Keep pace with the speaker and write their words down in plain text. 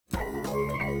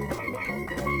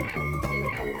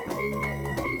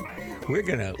We're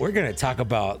gonna talk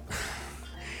about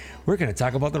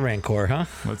the Rancor, huh?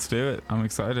 Let's do it. I'm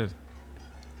excited.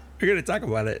 We're gonna talk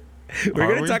about it.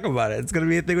 We're gonna talk about it. It's gonna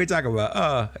be a thing we talk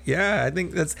about. Yeah, I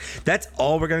think that's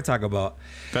all we're gonna talk about.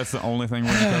 That's the only thing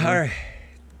we're gonna cover? All right.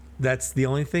 That's the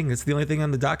only thing. That's the only thing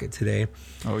on the docket today.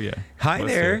 Oh yeah. Hi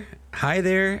there. Hi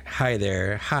there. Hi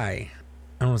there. Hi.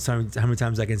 I don't know how many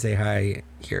times I can say hi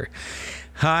here.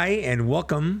 Hi and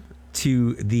welcome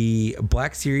to the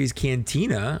Black Series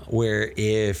Cantina, where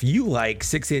if you like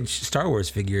 6-inch Star Wars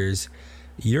figures,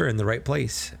 you're in the right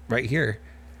place right here.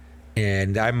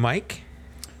 And I'm Mike.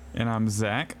 And I'm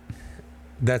Zach.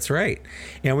 That's right.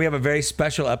 And we have a very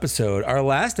special episode. Our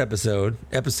last episode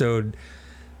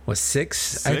was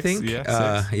 6, I think.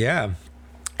 Yeah, 6. Yeah.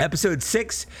 Episode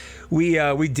 6,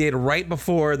 we did right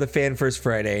before the Fan First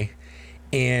Friday.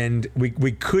 And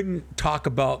we couldn't talk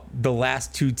about the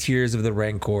last 2 tiers of the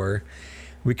Rancor.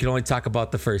 We could only talk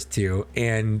about the first 2.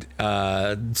 And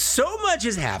so much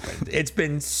has happened. It's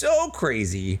been so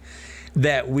crazy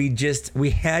that we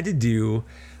had to do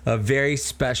a very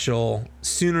special,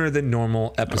 sooner than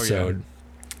normal episode. Oh, yeah.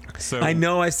 So I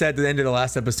know I said at the end of the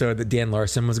last episode that Dan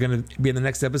Larson was going to be in the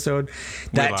next episode.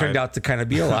 That turned out to kind of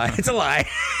be a lie. It's a lie.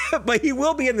 But he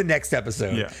will be in the next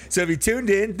episode. Yeah. So if you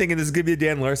tuned in thinking this is going to be a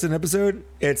Dan Larson episode,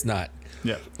 it's not.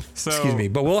 Yeah. So Excuse me.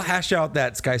 But we'll hash out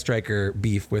that Sky Striker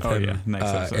beef with him in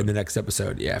the next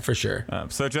episode. Yeah, for sure.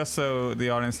 So just so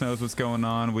the audience knows what's going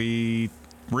on, we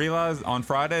realized on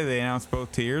Friday they announced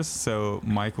both tiers. So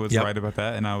Mike was right about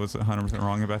that, and I was 100%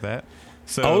 wrong about that.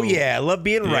 So, oh yeah, love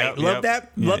being right. Love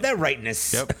that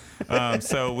rightness. Yep.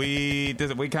 So we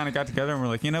kind of got together and we're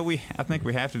like, I think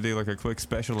we have to do like a quick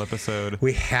special episode.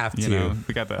 We have to.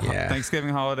 We got the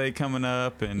Thanksgiving holiday coming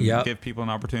up, and give people an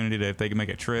opportunity to, if they can make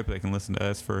a trip, they can listen to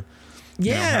us for.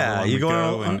 You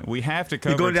going? And we have to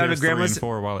cover going down to tiers 3 Grandma's and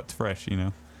 4 while it's fresh.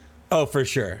 Oh, for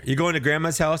sure. You're going to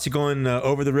Grandma's house. You're going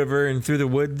over the river and through the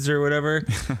woods or whatever.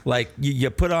 Like you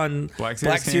put on Black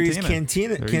Series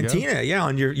Cantina. Yeah,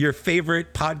 on your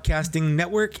favorite podcasting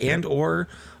network and or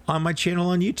on my channel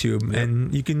on YouTube,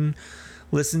 and you can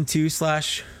listen to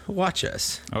 / watch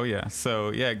us. Oh yeah.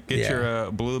 So get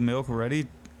your blue milk ready.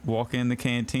 Walk in the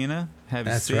cantina. Have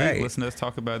a seat. Right. Listen to us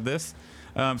talk about this.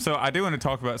 So I do want to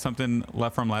talk about something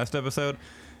left from last episode.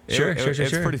 Sure. It's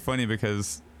pretty funny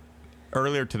because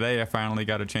earlier today, I finally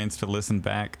got a chance to listen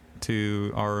back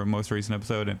to our most recent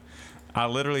episode, and I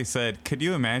literally said, "Could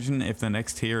you imagine if the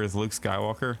next tier is Luke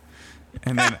Skywalker?"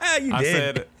 And then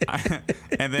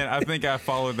and then I think I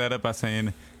followed that up by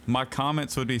saying, "My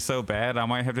comments would be so bad, I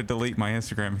might have to delete my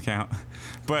Instagram account."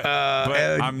 But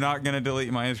I'm not gonna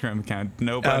delete my Instagram account.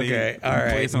 Nobody,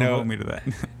 please don't hold me to that.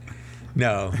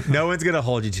 No one's gonna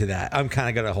hold you to that. I'm kind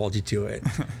of gonna hold you to it.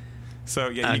 So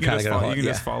you can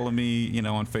just follow me,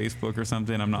 on Facebook or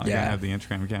something. I'm not gonna have the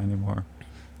Instagram account anymore.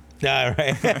 All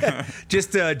right.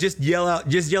 just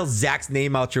yell Zach's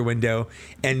name out your window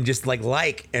and just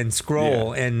like and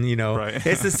scroll and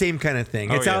it's the same kind of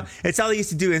thing. It's how they used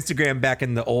to do Instagram back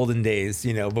in the olden days.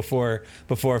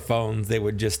 Before phones, they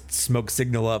would just smoke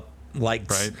signal up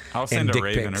likes. Right. I'll send a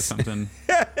Raven or something.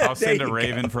 I'll send a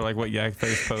Raven for like what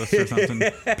Yakface posts or something.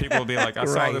 People will be like, I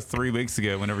saw this 3 weeks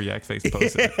ago whenever Yakface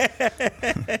posted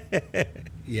it.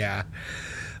 Yeah.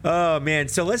 Oh man.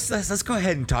 So let's go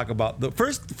ahead and talk about the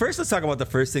first. Let's talk about the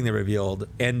first thing they revealed,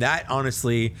 and that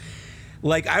honestly,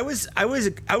 like I was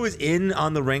in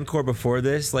on the Rancor before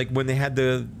this. Like when they had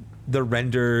the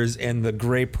renders and the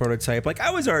gray prototype. Like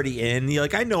I was already in.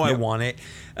 Like I know I want it.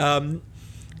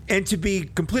 And to be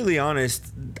completely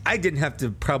honest, I didn't have to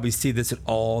probably see this at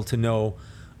all to know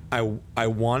I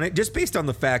want it. Just based on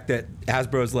the fact that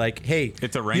Hasbro's like, hey,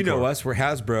 it's a Rancor. You know us, we're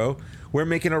Hasbro. We're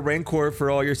making a Rancor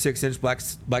for all your 6-inch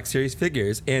Black Series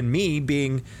figures. And me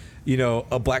being,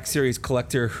 a Black Series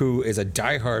collector who is a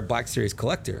diehard Black Series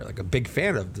collector, like a big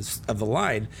fan of the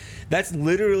line, that's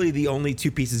literally the only 2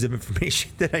 pieces of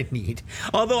information that I need.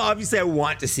 Although obviously I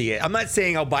want to see it. I'm not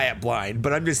saying I'll buy it blind,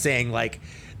 but I'm just saying like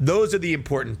those are the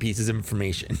important pieces of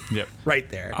information. Yep. Right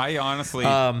there. I honestly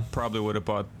probably would have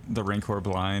bought the Rancor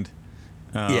blind.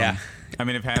 Yeah. I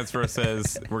mean, if Hasbro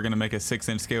says we're going to make a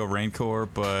 6-inch scale Rancor,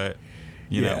 but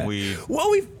we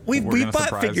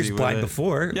bought figures blind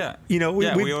before. Yeah. We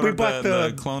bought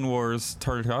the Clone Wars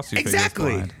Tartakovsky figures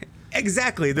blind.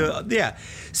 Exactly.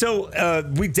 So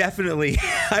we definitely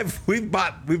we've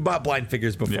bought blind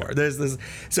figures before. Yeah. There's this,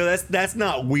 so that's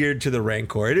not weird to the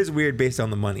Rancor. It is weird based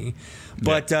on the money,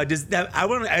 but I just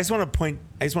want to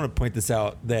point this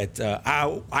out that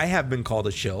I have been called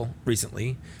a shill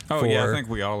recently. Oh yeah, I think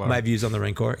we all are. My views on the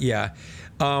Rancor. Yeah.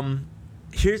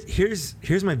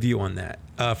 Here's my view on that.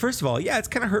 First of all, yeah, it's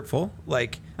kind of hurtful.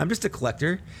 Like I'm just a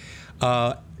collector.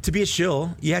 to be a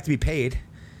shill, you have to be paid.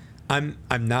 I'm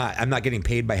not getting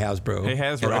paid by Hasbro. Hey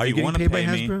Hasbro, Are if you you want getting to paid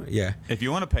by pay me, Hasbro? Yeah. if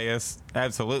you want to pay us,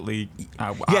 absolutely.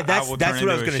 I That's will what turn I was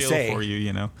into a gonna shield say for you.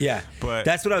 You know. Yeah, But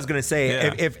that's what I was gonna say.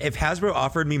 Yeah. If Hasbro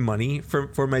offered me money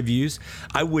for my views,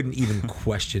 I wouldn't even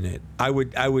question it. I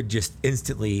would just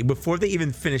instantly, before they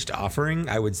even finished offering,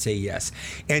 I would say yes.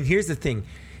 And here's the thing: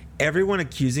 everyone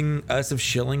accusing us of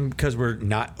shilling because we're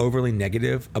not overly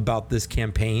negative about this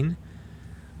campaign,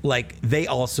 like they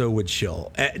also would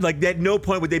shill. Like at no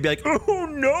point would they be like, "Oh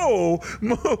no,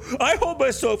 I hold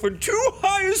myself in too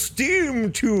high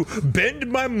esteem to bend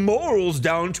my morals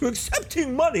down to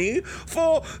accepting money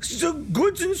for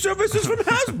goods and services from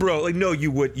Hasbro." Like, no,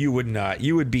 you would not.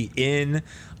 You would be in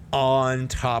on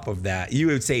top of that. You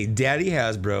would say, "Daddy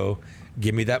Hasbro,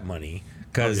 give me that money,"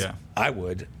 because Oh, yeah. I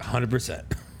would 100%.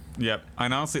 Yep.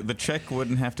 And honestly, the check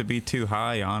wouldn't have to be too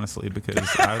high, honestly, because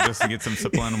I would just get some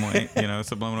subliminal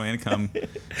income.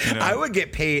 You know. I would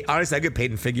get paid. Honestly, I get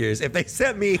paid in figures. If they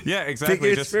sent me Yeah, exactly.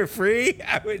 figures Just- for free,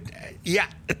 I would. Yeah.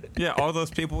 Yeah, all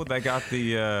those people that got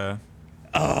the.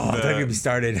 Oh, The- don't get me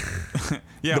started.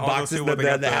 Yeah, The all boxes, those people the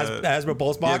that got Hasbro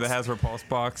Pulse box. Yeah, the Hasbro Pulse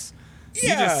box. You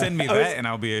Yeah, just send me I was- that and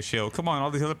I'll be a shill. Come on,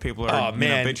 all these other people are Oh,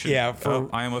 man, bitching. yeah,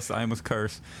 I almost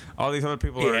curse. All these other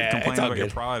people are Yeah, it's complaining all about your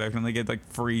good. product and they get like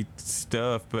free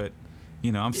stuff, but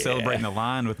I'm celebrating the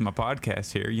line with my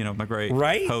podcast here. My great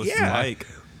Right? host Yeah. Mike,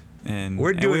 and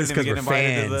We're doing we this didn't 'cause get we're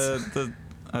invited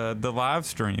to the live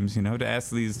streams, to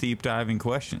ask these deep diving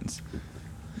questions.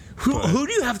 Who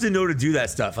do you have to know to do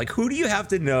that stuff? Like, who do you have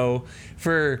to know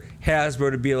for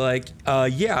Hasbro to be like,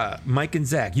 yeah, Mike and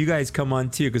Zach, you guys come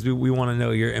on too because we want to know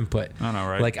your input. I know,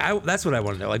 right? Like, that's what I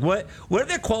want to know. Like, what are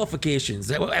their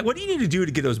qualifications? What do you need to do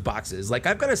to get those boxes? Like,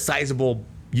 I've got a sizable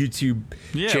YouTube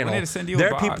channel. we need to send you there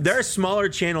a are box. There are smaller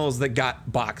channels that got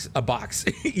a box.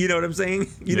 You know what I'm saying?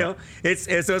 You know,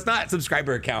 so it's not a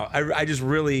subscriber account. I just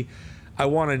really, I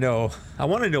want to know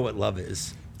what love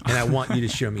is, and I want you to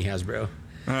show me Hasbro.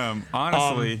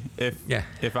 Honestly,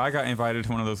 if I got invited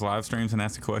to one of those live streams and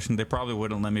asked a question, they probably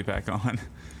wouldn't let me back on.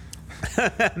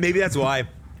 Maybe that's why.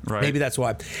 Right. Maybe that's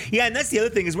why. Yeah, and that's the other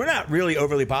thing is we're not really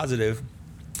overly positive.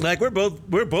 Like we're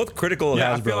both critical of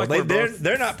Yeah, I feel Hasbro. like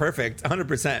They're not perfect,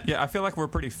 100%. Yeah, I feel like we're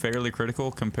pretty fairly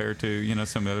critical compared to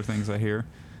some of the other things I hear.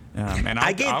 And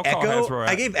I gave I'll call Hasbro out.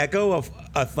 I gave Echo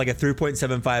like a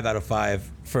 3.75 out of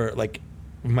 5 for like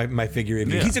my figure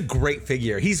review. Yeah. He's a great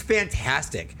figure. He's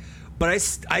fantastic. But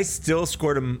I still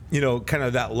scored him, kind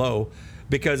of that low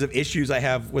because of issues I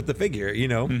have with the figure,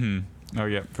 Mm-hmm. Oh,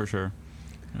 yeah, for sure.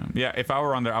 Yeah, if I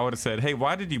were on there, I would have said, "Hey,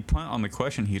 why did you punt on the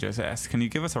question he just asked? Can you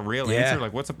give us a real answer?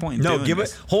 Like, what's the point in doing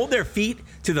this?" Hold their feet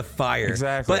to the fire,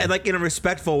 Exactly. but like in a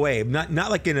respectful way, not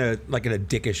like in a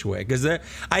dickish way. Because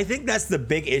I think that's the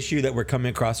big issue that we're coming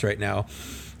across right now.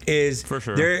 Is For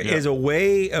sure, there yeah. is a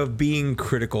way of being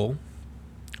critical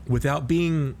without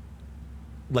being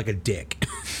like a dick,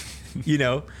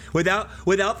 without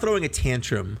throwing a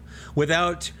tantrum,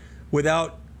 without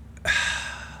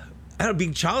I don't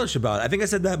being childish about it. I think I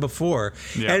said that before,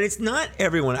 Yeah. and it's not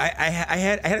everyone. I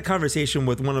had a conversation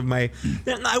with one of my,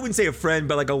 I wouldn't say a friend,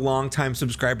 but like a longtime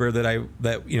subscriber that I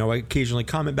occasionally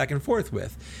comment back and forth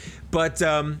with, but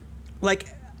like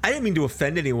I didn't mean to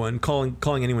offend anyone,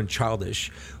 calling anyone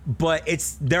childish, but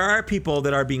there are people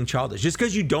that are being childish just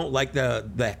because you don't like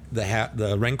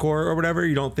the Rancor or whatever,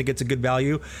 you don't think it's a good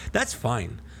value. That's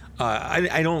fine.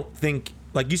 I don't think.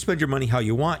 Like, you spend your money how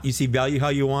you want. You see value how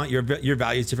you want. Your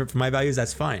value is different from my values.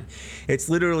 That's fine. It's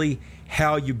literally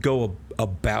how you go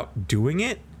about doing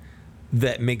it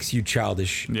that makes you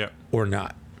childish Yep. or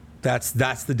not. That's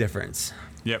the difference.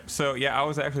 Yep. So, yeah, I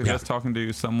was actually just talking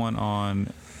to someone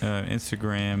on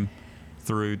Instagram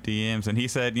through DMs, and he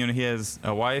said, he has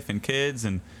a wife and kids,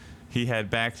 and he had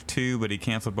backed 2, but he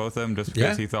canceled both of them just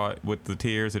because he thought with the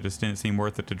tiers, it just didn't seem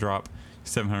worth it to drop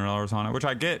 $700 on it, which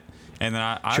I get. And then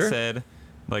I Sure. said,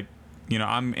 like,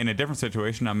 I'm in a different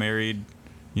situation. I'm married,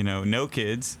 no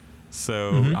kids.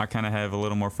 So I kind of have a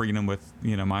little more freedom with,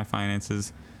 my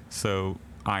finances. So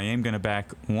I am going to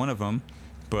back one of them.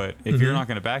 But if you're not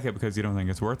going to back it because you don't think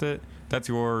it's worth it, that's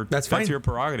fine. your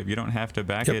prerogative. You don't have to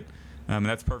back Yep. it.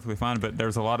 That's perfectly fine. But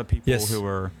there's a lot of people who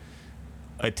are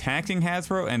attacking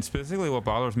Hasbro. And specifically what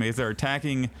bothers me is they're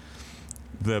attacking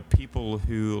the people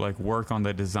who like work on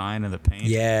the design and the paint.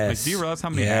 Yes. Like, do you realize how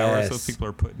many hours those people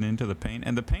are putting into the paint?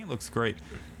 And the paint looks great.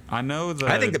 I know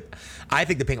I think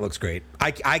the paint looks great.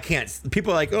 I can't.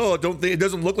 People are like, oh, it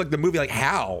doesn't look like the movie. Like,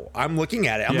 how? I'm looking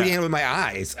at it. I'm looking at it with my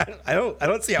eyes. I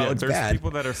don't see how it looks there's bad.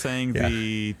 people that are saying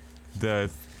the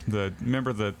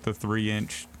remember the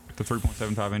 3-inch, the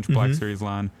 3.75 inch Black Series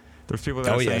line. There's people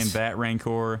that are saying that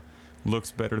Rancor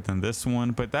looks better than this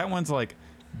one, but that one's like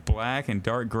black and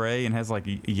dark gray and has like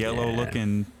yellow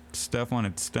looking stuff on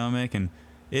its stomach, and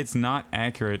it's not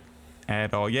accurate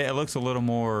at all. Yeah, it looks a little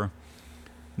more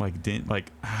like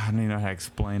I don't even know how to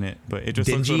explain it, but it just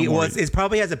dingy. looks a little more, It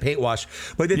probably has a paint wash,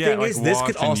 but the thing like is, this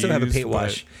could washed and also have a used, paint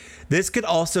wash. This could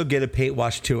also get a paint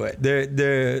wash to it.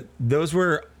 Those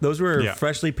were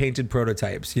freshly painted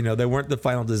prototypes. You know, they weren't the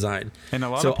final design. And a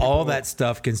lot so of people, all that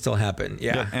stuff can still happen.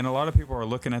 Yeah. And a lot of people are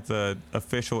looking at the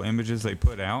official images they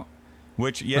put out,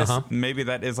 which maybe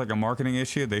that is like a marketing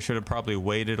issue. They should have probably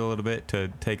waited a little bit to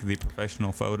take the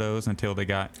professional photos until they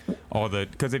got all the.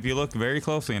 Because if you look very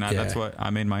closely, and that's what I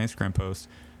made my Instagram post.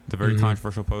 It's a very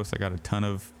controversial post. I got a ton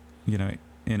of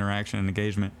interaction and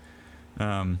engagement.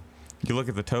 You look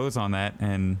at the toes on that,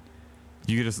 and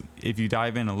you just, if you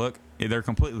dive in and look, they're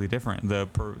completely different. The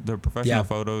professional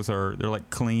photos they're like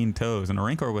clean toes, and a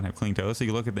Rancor wouldn't have clean toes. So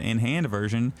you look at the in-hand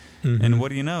version, and what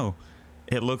do you know?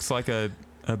 It looks like a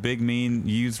big mean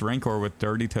used Rancor with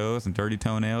dirty toes and dirty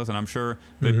toenails, and I'm sure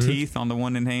the teeth on the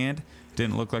one in hand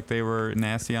didn't look like they were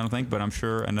nasty, I don't think, but I'm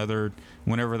sure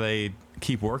whenever they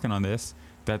keep working on this,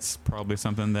 that's probably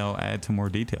something they'll add to more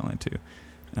detail into.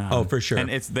 For sure. And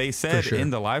they said in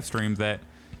the live stream that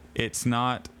it's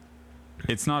not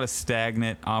a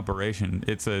stagnant operation.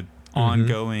 It's a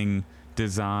ongoing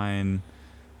design.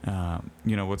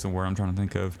 What's the word I'm trying to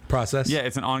think of? Process. Yeah,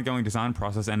 it's an ongoing design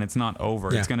process, and it's not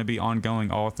over. Yeah. It's going to be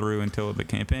ongoing all through until the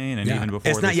campaign, and even before.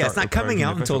 It's not coming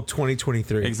out until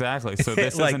 2023. Exactly. So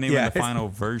this isn't even the final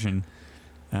version.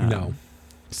 No.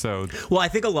 So I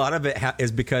think a lot of it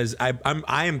is because I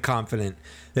am confident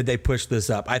that they pushed this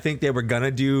up. I think they were gonna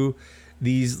do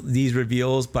these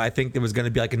reveals, but I think there was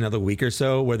gonna be like another week or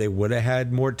so where they would have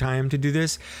had more time to do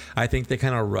this. I think they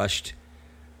kind of rushed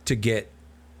to get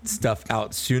stuff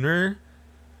out sooner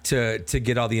to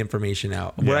get all the information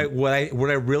out. Yeah. What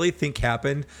I really think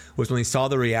happened was when they saw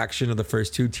the reaction of the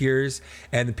first two tiers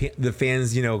and the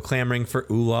fans, clamoring for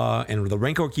Ula and the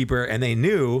Rancor Keeper, and they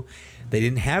knew they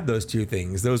didn't have those two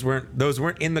things. Those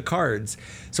weren't in the cards.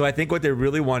 So I think what they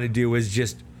really want to do was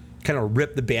just kind of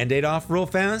rip the Band-Aid off real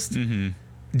fast.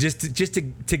 Just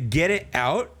to get it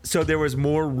out, so there was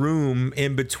more room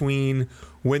in between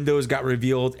when those got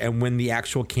revealed and when the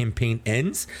actual campaign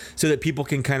ends, so that people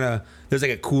can there's like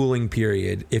a cooling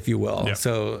period, if you will. Yep.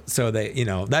 So they,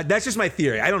 that's just my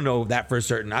theory. I don't know that for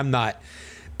certain.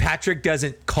 Patrick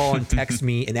doesn't call and text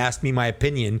me and ask me my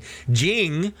opinion.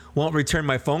 Jing won't return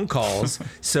my phone calls.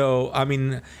 So,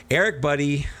 Eric,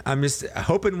 buddy, I'm just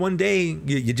hoping one day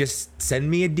you just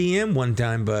send me a DM one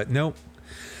time, but nope.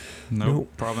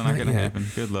 Nope, probably not going to happen.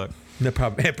 Good luck.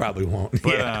 It probably won't.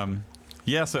 But,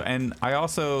 so, and I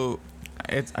also,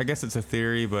 I guess it's a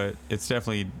theory, but it's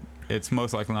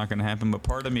most likely not going to happen. But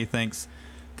part of me thinks,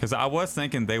 because I was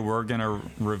thinking they were going to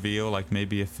reveal like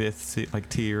maybe a fifth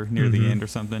tier near the end or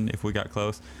something if we got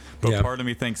close. But part of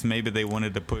me thinks maybe they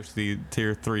wanted to push the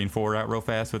tier 3 and 4 out real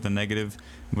fast with all the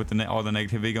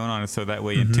negativity going on. And so that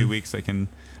way in 2 weeks they can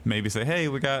maybe say, hey,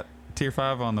 we got tier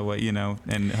 5 on the way,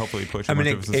 and hopefully push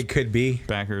it could be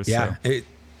backers. Yeah. So.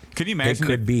 Could you imagine it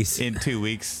could be in 2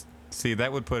 weeks? See,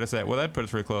 that would put us that'd put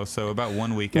us pretty close. So about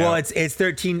 1 week out. Well, it's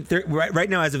 13 right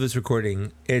now as of this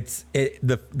recording,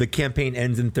 the campaign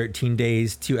ends in 13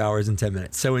 days, 2 hours and 10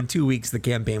 minutes. So in 2 weeks the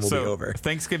campaign will be over.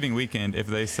 Thanksgiving weekend, if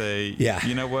they say,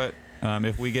 you know what,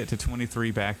 if we get to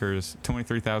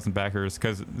 23,000 backers,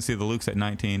 because see the Luke's at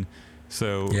 19,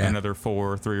 so another 3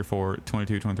 or 4,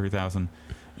 23,000.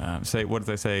 Say, what if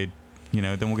they say,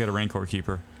 then we'll get a Rancor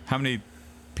Keeper. How many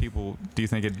people do you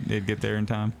think it'd get there in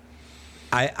time?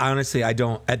 I honestly, I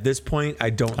don't. At this point, I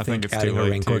don't think it's adding a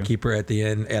Rancor Keeper at the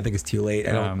end. I think it's too late.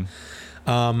 I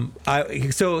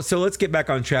don't. So let's get back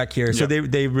on track here. So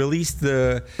they released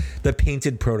the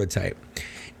painted prototype,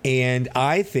 and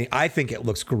I think it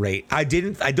looks great. I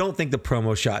don't think the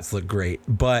promo shots look great,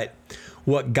 but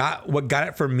what got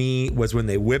it for me was when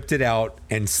they whipped it out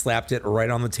and slapped it right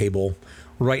on the table,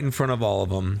 right in front of all of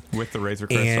them, with the Razor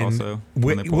Crest also.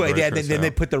 Then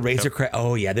they put the Razor Crest.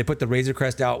 Oh yeah, they put the Razor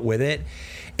Crest out with it,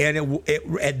 and it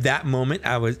at that moment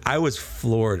I was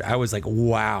floored. I was like,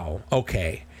 wow,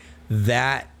 okay,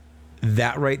 that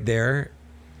right there,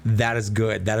 that is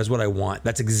good. That is what I want.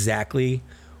 That's exactly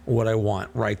what I want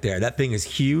right there. That thing is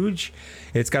huge.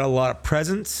 It's got a lot of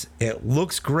presence. It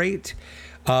looks great.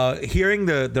 Hearing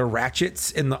the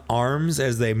ratchets in the arms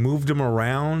as they moved them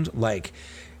around, like.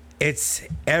 It's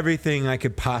everything I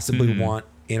could possibly want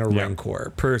in a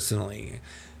Rancor, personally.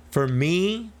 For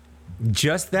me,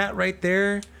 just that right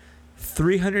there,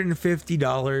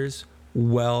 $350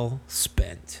 well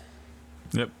spent.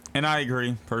 Yep. And I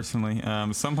agree, personally.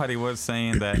 Somebody was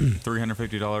saying that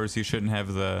 $350 you shouldn't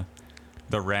have the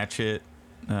ratchet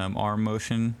arm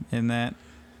motion in that.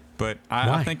 But I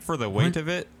Why? think for the weight What? of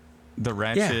it, the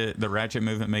ratchet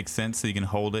movement makes sense, so you can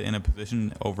hold it in a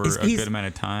position over a good amount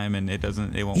of time, and it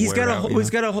won't He's wear got out. he's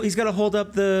got to hold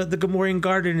up the Gamorrean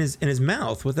guard in his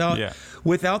mouth without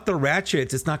the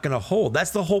ratchets. It's not going to hold.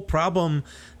 That's the whole problem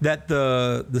that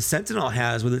the Sentinel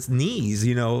has with its knees.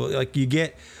 You know, like you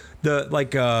get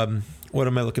what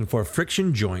am I looking for?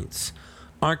 Friction joints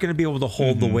aren't going to be able to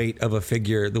hold the weight of a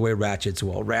figure the way ratchets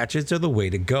will. Ratchets are the way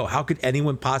to go. How could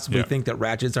anyone possibly think that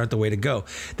ratchets aren't the way to go?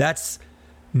 That's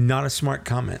not a smart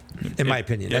comment, in my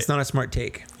opinion. That's not a smart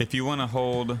take. If you want to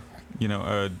hold, a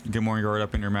Gamorrean guard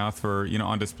up in your mouth for,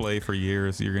 on display for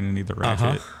years, you're going to need the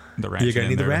ratchet. The ratchet. You're going to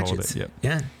need the to hold ratchets. it.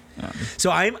 Yep. Yeah.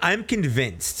 So I'm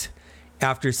convinced,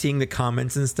 after seeing the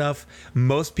comments and stuff,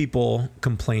 most people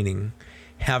complaining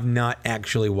have not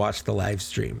actually watched the live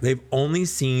stream. They've only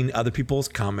seen other people's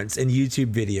comments and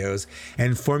YouTube videos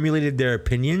and formulated their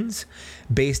opinions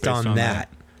based on that.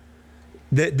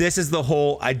 This is the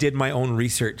whole I did my own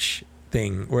research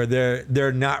thing, where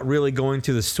they're not really going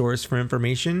to the source for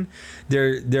information.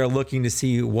 They're looking to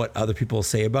see what other people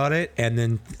say about it and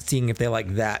then seeing if they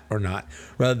like that or not,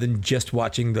 rather than just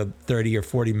watching the 30 or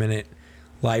 40 minute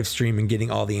live stream and getting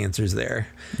all the answers there.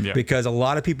 Because a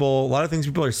lot of things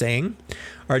people are saying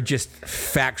are just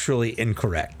factually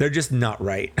incorrect. They're just not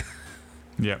right.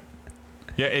 Yeah,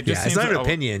 it just it's seems not like an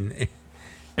opinion.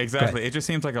 Exactly. It just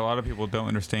seems like a lot of people don't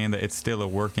understand that it's still a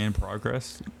work in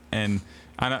progress. And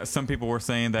I know some people were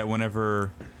saying that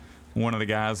whenever one of the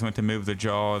guys went to move the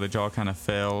jaw kind of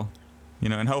fell,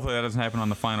 and hopefully that doesn't happen on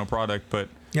the final product, but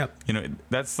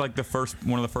that's like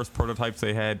one of the first prototypes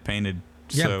they had painted.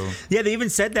 Yeah. So, they even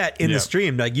said that in the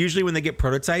stream. Like usually when they get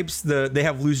prototypes, they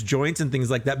have loose joints and things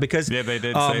like that because they did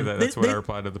say that. That's what I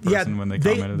replied to the person when they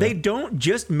commented. They don't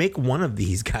just make one of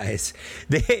these guys.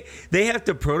 They have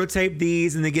to prototype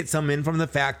these and they get some in from the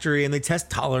factory and they test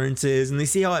tolerances and they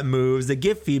see how it moves. They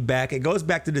give feedback. It goes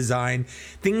back to design.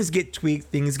 Things get tweaked.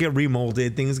 Things get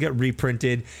remolded. Things get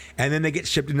reprinted, and then they get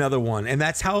shipped another one. And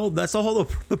that's the whole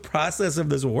the process of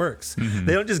this works.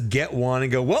 They don't just get one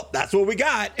and go, well, that's what we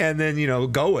got, and then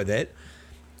go with it.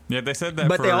 Yeah, they said that.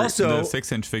 But they also the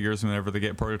 6-inch figures. Whenever they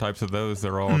get prototypes of those,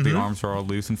 they're all the arms are all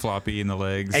loose and floppy, and the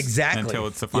legs until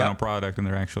it's the final product, and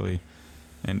they're actually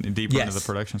and deeper into the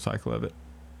production cycle of it.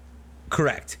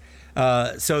 Correct.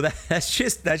 So that's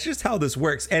just how this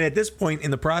works. And at this point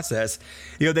in the process,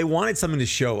 they wanted something to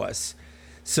show us.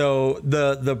 So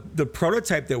the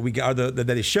prototype that we got, that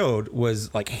they showed,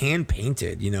 was like hand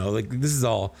painted. Like this is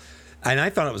all, and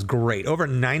I thought it was great. Over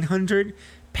 900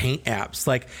 paint apps.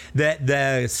 Like that,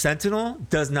 the Sentinel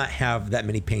does not have that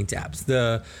many paint apps.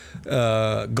 The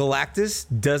Galactus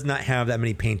does not have that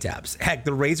many paint apps. Heck,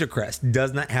 the Razor Crest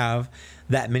does not have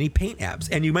that many paint apps.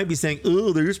 And you might be saying,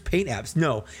 "Oh, there's paint apps."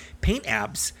 No, paint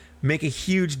apps make a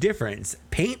huge difference.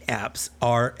 Paint apps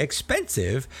are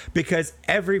expensive because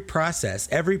every process,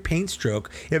 every paint stroke,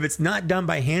 if it's not done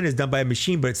by hand, is done by a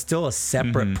machine, but it's still a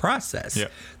separate process.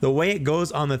 Yep. The way it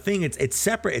goes on the thing, it's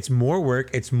separate. It's more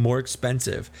work. It's more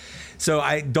expensive. So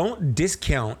I don't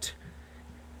discount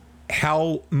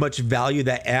how much value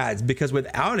that adds, because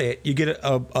without it, you get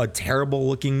a terrible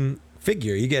looking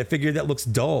figure. You get a figure that looks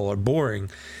dull or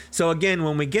boring. So again,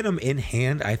 when we get them in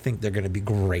hand, I think they're going to be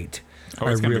great. Oh,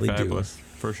 it's going to be fabulous,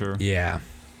 for sure. Yeah.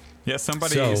 Yeah,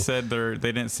 somebody said they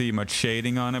didn't see much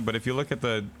shading on it, but if you look at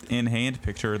the in-hand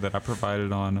picture that I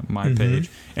provided on my page,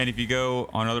 and if you go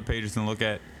on other pages and look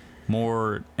at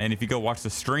more, and if you go watch the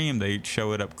stream, they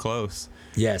show it up close.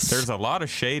 Yes. There's a lot of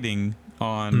shading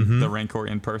on the Rancor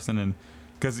in person, and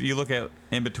because you look at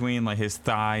in between like his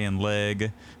thigh and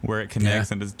leg where it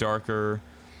connects and it's darker.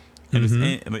 And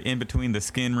it's in between the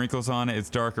skin wrinkles on it, it's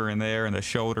darker in there, and the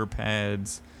shoulder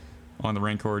pads on the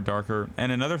Rancor darker.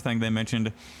 And another thing they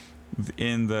mentioned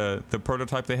in the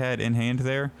prototype they had in hand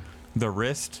there, the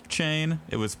wrist chain,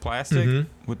 it was plastic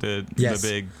with the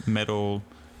big metal,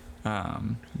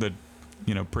 the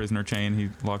prisoner chain he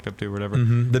locked up to or whatever.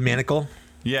 The manacle.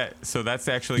 Yeah, so that's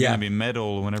actually going to be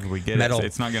metal whenever we get it. So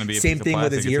it's not going to be a same piece thing of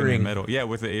plastic, with his earring. Metal. Yeah,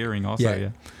 with the earring also. Yeah.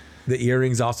 The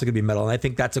earring's also going to be metal, and I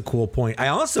think that's a cool point. I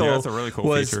also that's a really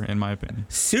cool feature, in my opinion.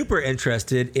 Super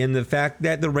interested in the fact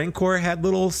that the Rancor had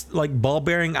little like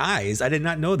ball-bearing eyes. I did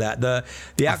not know that. The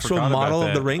actual model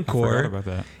of the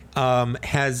Rancor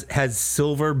has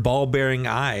silver ball-bearing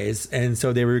eyes, and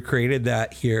so they recreated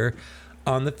that here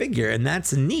on the figure, and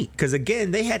that's neat because again,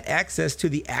 they had access to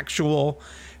the actual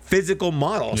physical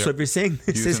model. Yep. So if you're saying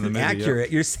this isn't accurate,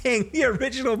 you're saying the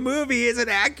original movie isn't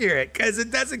accurate, because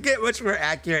it doesn't get much more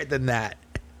accurate than that.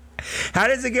 How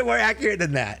does it get more accurate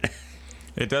than that?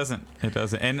 It doesn't.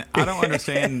 And I don't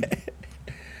understand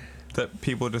that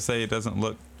people just say it doesn't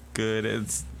look good.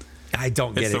 I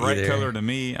don't get it's it the right either. color to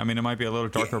me. I mean, it might be a little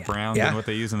darker brown than what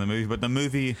they use in the movie, but than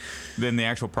the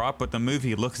actual prop, but the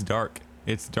movie looks dark.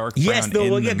 It's dark brown. Yes, no,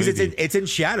 well, yeah, because movie. it's in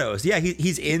shadows. Yeah,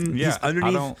 he's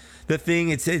underneath the thing.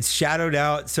 It's shadowed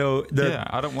out, so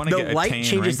I don't want to get the light a tan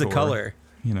changes the Rancor, color.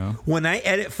 You know, when I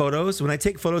edit photos, when I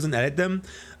take photos and edit them,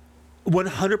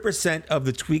 100% of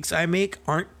the tweaks I make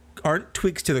aren't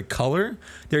tweaks to the color.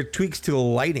 They're tweaks to the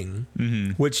lighting,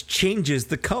 which changes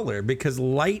the color because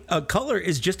color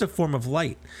is just a form of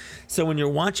light. So when you're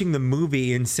watching the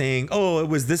movie and saying, "Oh, it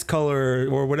was this color"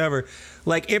 or whatever,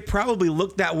 like it probably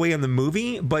looked that way in the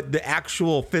movie, but the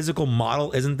actual physical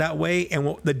model isn't that way,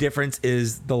 and the difference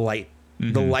is the light.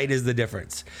 The light is the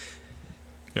difference.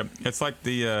 Yep, it's like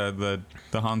the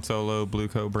Han Solo blue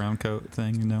coat, brown coat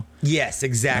thing, you know. Yes,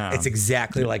 exactly. It's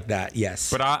exactly like that.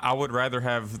 Yes. But I would rather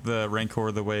have the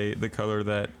Rancor the color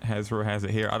that Hasbro has it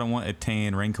here. I don't want a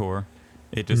tan Rancor.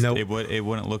 It just it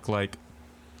wouldn't look like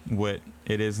what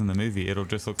it is in the movie. It'll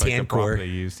just look like the prop they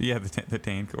used. Yeah, the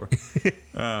tan core.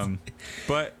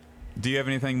 But do you have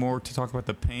anything more to talk about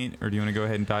the paint, or do you want to go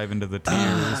ahead and dive into the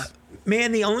tiers?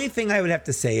 Man, the only thing I would have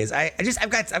to say is I've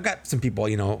got some people,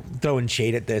 throwing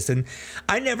shade at this, and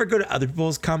I never go to other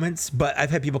people's comments, but I've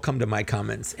had people come to my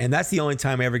comments, and that's the only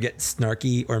time I ever get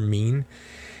snarky or mean.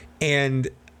 And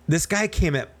this guy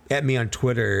came at me on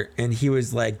Twitter, and he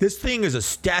was like, "This thing is a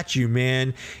statue,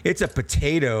 man. It's a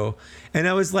potato." And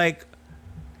I was like,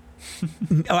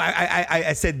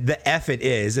 I said the F it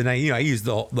is, and I used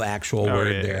the actual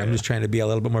word there. I'm just trying to be a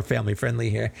little bit more family friendly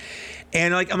here,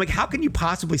 and I'm like, how can you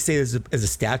possibly say this as a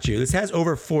statue? This has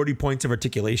over 40 points of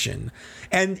articulation,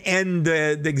 and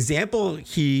the example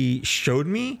he showed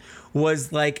me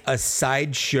was like a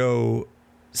sideshow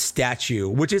statue,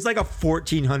 which is like a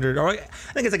 $1,400 or I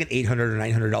think it's like an $800 or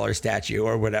 $900 statue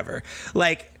or whatever.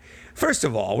 Like, first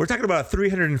of all, we're talking about a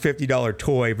 $350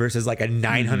 toy versus like a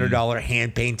 $900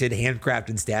 hand-painted,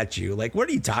 handcrafted statue. Like, what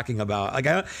are you talking about? Like,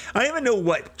 I don't even know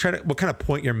what kind of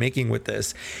point you're making with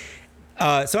this.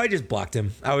 So I just blocked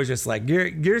him. I was just like,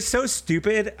 you're so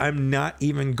stupid. I'm not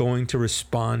even going to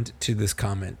respond to this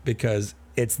comment because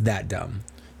it's that dumb.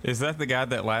 Is that the guy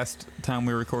that last time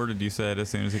we recorded you said as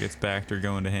soon as it gets back, you're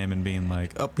going to him and being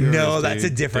like, "Oh, no, that's a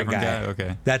different guy."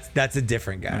 Okay, that's a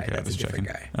different guy. Okay, that's a different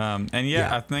guy. And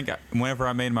I think whenever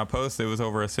I made my post, it was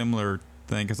over a similar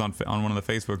thing because on one of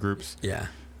the Facebook groups,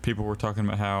 people were talking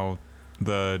about how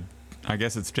I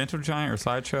guess it's Gentle Giant or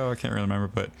Sideshow, I can't really remember,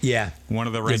 but one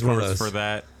of the Rancors for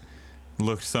that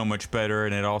looked so much better,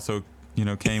 and it also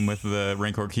came with the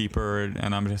Rancor Keeper,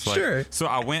 and I'm just like, sure. So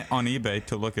I went on eBay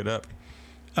to look it up.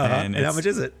 And how much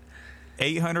is it?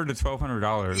 $800 to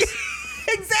 $1,200.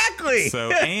 Exactly.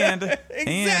 So and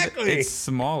it's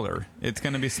smaller. It's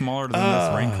going to be smaller than this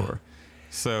Rancor.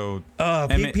 So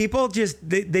people just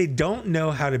they don't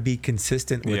know how to be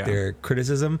consistent with their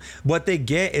criticism. What they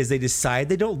get is they decide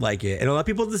they don't like it, and a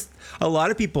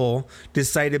lot of people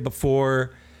decided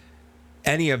before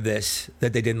any of this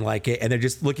that they didn't like it, and they're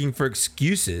just looking for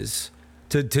excuses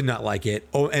to not like it.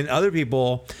 And other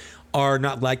people are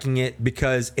not liking it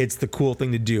because it's the cool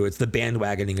thing to do. It's the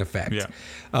bandwagoning effect. Yeah.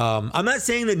 I'm not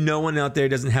saying that no one out there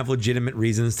doesn't have legitimate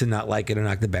reasons to not like it or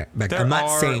not the back. I'm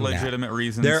not saying there are legitimate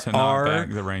reasons to not back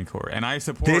the Rancor, and I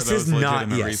support those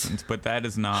legitimate reasons, but that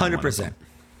is not 100%.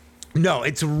 No,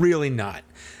 it's really not.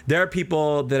 There are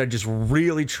people that are just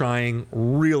really trying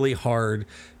really hard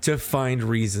to find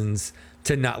reasons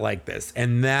to not like this,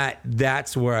 and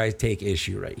that's where I take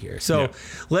issue right here. So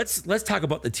let's talk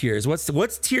about the tiers.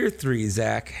 What's tier 3,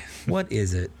 Zach? What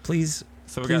is it? Please.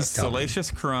 So we got Salacious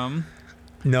Crumb.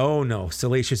 No,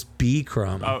 Salacious B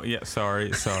Crumb. Oh yeah, sorry.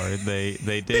 They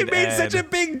did. They made such a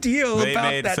big deal. They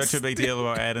made such a big deal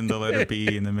about adding the letter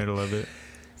B in the middle of it.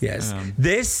 Yes,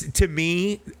 this to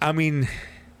me, I mean,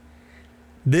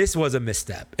 this was a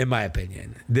misstep in my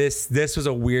opinion. This was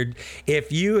a weird.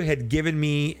 If you had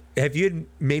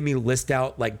made me list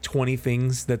out like 20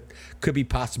 things that could be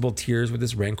possible tiers with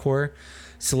this Rancor,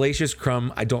 Salacious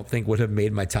Crumb I don't think would have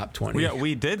made my top 20. Yeah,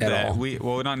 we did that. All. We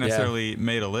not necessarily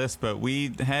made a list, but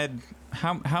we had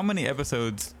how many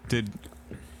episodes did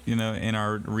in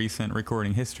our recent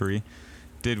recording history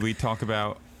did we talk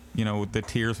about the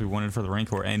tiers we wanted for the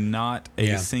Rancor, and not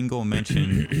a single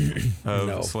mention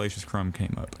of Salacious Crumb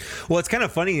came up. Well, it's kind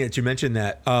of funny that you mentioned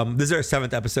that. This is our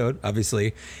 7th episode,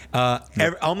 obviously.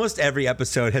 Almost every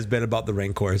episode has been about the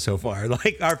Rancor so far.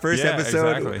 Like our first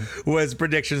episode was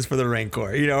predictions for the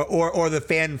Rancor, or the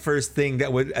fan first thing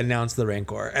that would announce the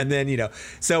Rancor, and then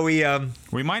so we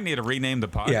might need to rename the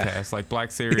podcast like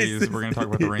Black Series. We're going to talk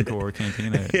about the Rancor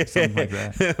Cantina, something like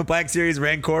that. Black Series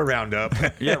Rancor Roundup.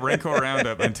 Yeah, Rancor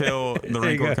Roundup until until the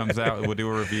Rancor comes out. We'll do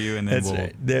a review, and then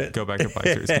go back to Bike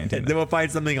Series Cantina. Then we'll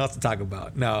find something else to talk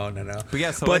about. No. But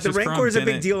yeah, but the Rancor is a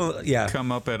big deal. Yeah,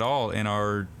 come up at all in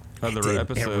our other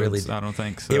episodes? Really I don't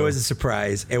think so. It was a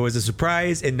surprise. It was a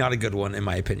surprise, and not a good one, in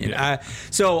my opinion. Yeah.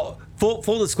 So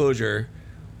full disclosure,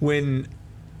 when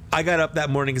I got up that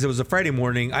morning, because it was a Friday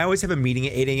morning, I always have a meeting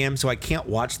at 8 a.m., so I can't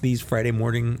watch these Friday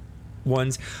morning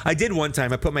ones. I did one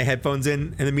time. I put my headphones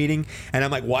in the meeting, and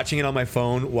I'm like watching it on my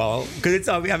phone because it's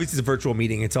obviously it's a virtual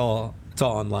meeting. It's all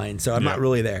online, so I'm not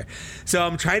really there. So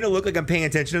I'm trying to look like I'm paying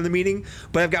attention to the meeting,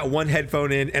 but I've got one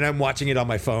headphone in and I'm watching it on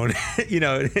my phone.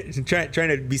 Trying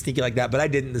to be sneaky like that, but I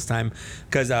didn't this time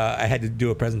because I had to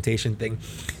do a presentation thing.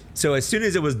 So as soon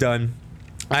as it was done,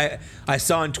 I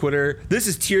saw on Twitter, this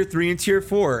is tier 3 and tier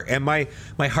 4, and my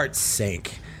heart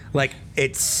sank. Like,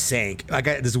 it sank. I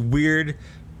got this weird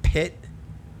pit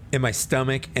in my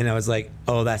stomach, and I was like,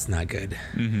 oh, that's not good.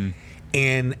 Mm-hmm.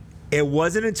 And it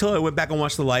wasn't until I went back and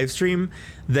watched the live stream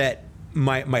that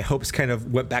my hopes kind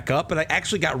of went back up, and I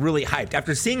actually got really hyped.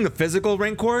 After seeing the physical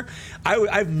Rancor,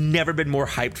 I've never been more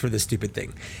hyped for this stupid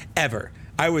thing, ever.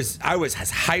 I was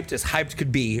as hyped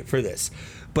could be for this.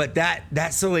 But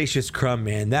that Salacious Crumb,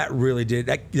 man, that really did,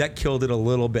 that killed it a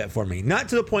little bit for me. Not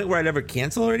to the point where I'd ever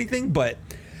cancel or anything, but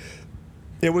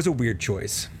it was a weird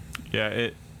choice. Yeah,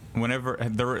 whenever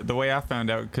the way I found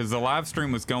out, because the live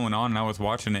stream was going on and I was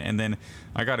watching it, and then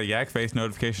I got a Yak Face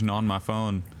notification on my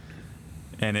phone,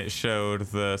 and it showed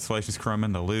the Salacious Crumb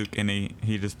and the Luke, and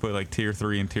he just put like tier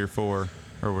 3 and tier 4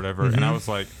 or whatever, and I was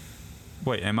like,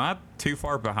 wait, am I too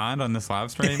far behind on this live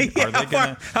stream? Are they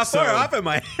gonna? How far off am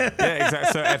I? Yeah,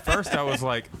 exactly. So at first I was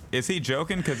like, is he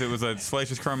joking? Because it was a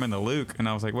Salacious Crumb and the Luke, and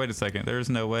I was like, wait a second, there's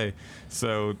no way.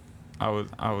 So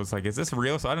I was like, is this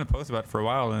real? So I didn't post about it for a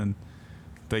while, and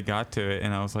they got to it,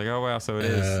 and I was like, oh wow, so it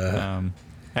is.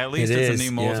 At least it's a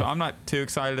new mold. Yeah. So I'm not too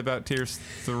excited about tier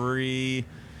 3.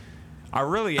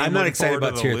 I'm not excited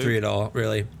about tier 3 at all,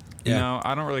 really. Yeah. No,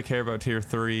 I don't really care about tier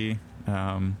 3.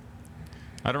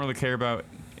 I don't really care about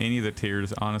any of the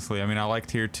tiers, honestly. I mean, I like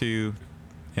tier 2,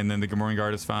 and then the Good Morning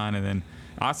Guard is fine, and then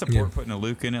I support putting a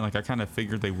Luke in it. Like, I kind of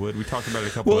figured they would. We talked about it a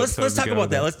couple. Well, let's talk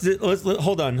about that. Let's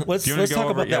hold on. Let's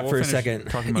talk about that for a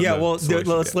second. Yeah. Well,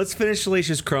 let's finish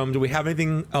Salacious Crumb. Do we have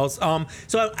anything else?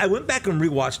 So I went back and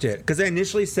rewatched it because I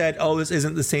initially said, "Oh, this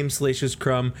isn't the same Salacious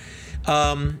Crumb."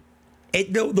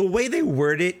 The way they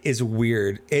word it is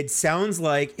weird. It sounds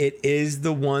like it is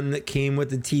the one that came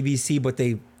with the TVC, but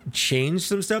they changed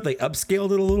some stuff. They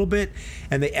upscaled it a little bit,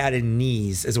 and they added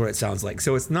knees, is what it sounds like.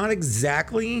 So it's not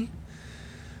exactly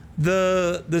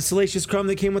the Salacious Crumb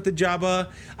that came with the Jabba.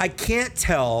 I can't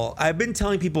tell. I've been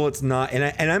telling people it's not,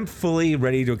 and I'm fully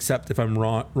ready to accept if I'm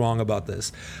wrong about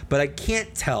this, but I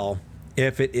can't tell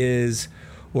if it is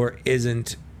or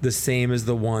isn't the same as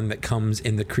the one that comes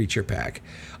in the Creature Pack.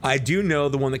 I do know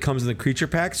the one that comes in the Creature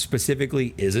Pack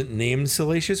specifically isn't named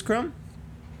Salacious Crumb.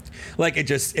 Like, it's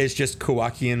just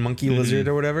Kowakian Monkey Lizard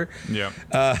or whatever. Yeah.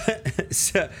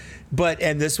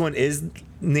 And this one is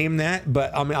named that.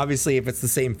 But I mean, obviously, if it's the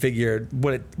same figure,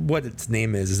 what its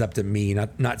name is up to me,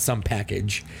 not some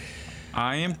package.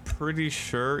 I am pretty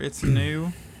sure it's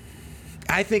new.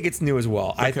 I think it's new as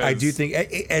well. I do think,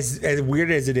 as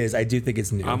weird as it is, I do think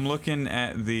it's new. I'm looking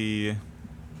at the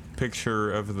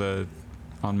picture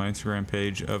on my Instagram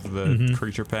page of the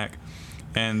Creature Pack,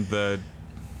 and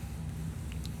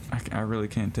I really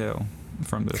can't tell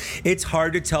from this. It's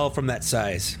hard to tell from that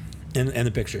size and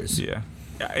the pictures. Yeah.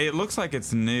 It looks like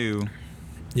it's new.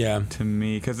 Yeah. To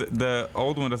me, because the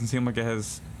old one doesn't seem like it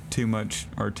has too much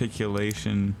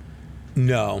articulation.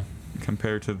 No.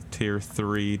 Compared to the tier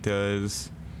 3 does.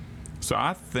 So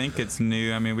I think it's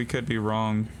new. I mean, we could be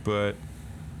wrong, but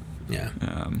yeah.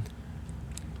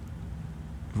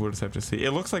 We'll just have to see.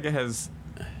 It looks like it has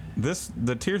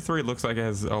the tier 3 looks like it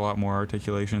has a lot more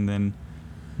articulation than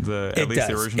at least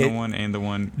the original one and the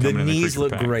one coming in the knees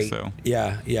look pack, great. So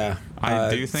yeah.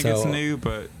 I do think it's new,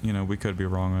 but we could be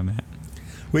wrong on that.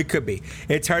 We could be.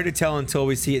 It's hard to tell until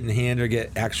we see it in hand or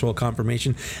get actual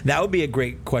confirmation. That would be a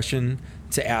great question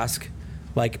to ask,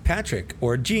 like Patrick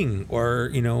or Jing or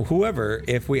whoever,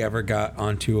 if we ever got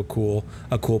onto a cool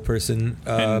person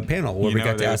panel where we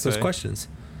got to ask those questions.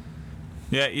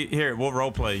 Yeah, here we'll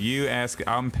role play. You ask,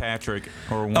 I'm Patrick,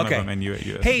 or one of them, and you.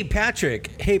 Hey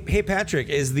Patrick. Hey Patrick.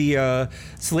 Is the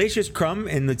Salacious Crumb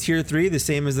in the tier 3 the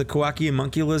same as the Kowakian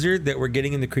Monkey Lizard that we're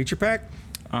getting in the Creature Pack?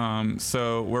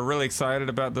 So we're really excited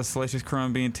about the Salacious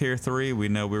Crumb being tier 3. We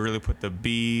know we really put the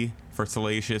B for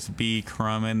Salacious B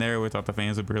Crumb in there. We thought the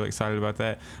fans would be really excited about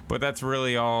that. But that's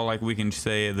really all we can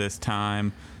say at this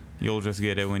time. you'll just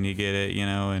get it when you get it,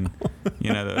 and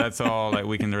that's all that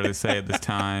we can really say at this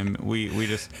time. We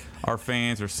just, our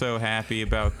fans are so happy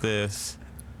about this,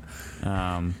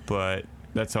 but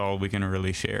that's all we can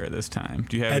really share at this time.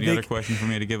 Do you have any other questions for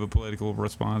me to give a political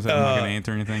response that I'm not going to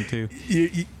answer anything to?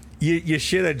 You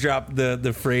should have dropped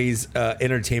the phrase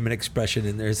entertainment expression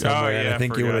in there somewhere. Oh, yeah, I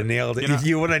think you would have nailed it.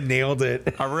 You would have nailed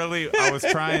it. I was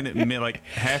trying like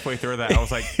halfway through that. I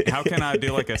was like, how can I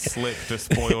do like a slip to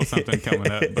spoil something coming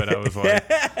up? But I was like,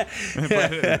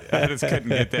 but I just couldn't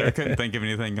get there. I couldn't think of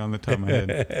anything on the top of my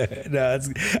head. No,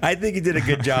 I think you did a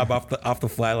good job off the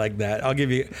fly like that. I'll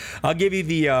give you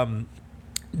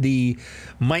the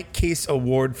Mike Case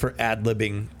Award for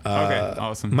ad-libbing. Okay,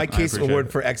 awesome. Mike Case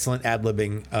Award for excellent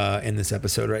ad-libbing in this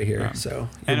episode right here. Yeah. So,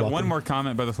 and one more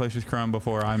comment by the Salacious Crumb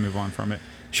before I move on from it.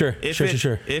 Sure. If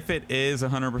it is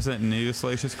 100% new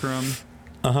Salacious Crumb,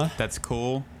 that's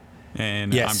cool,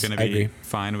 and yes, I'm going to be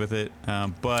fine with it.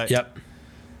 But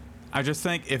I just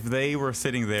think if they were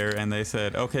sitting there and they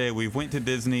said, "Okay, we went to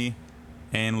Disney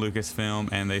and Lucasfilm,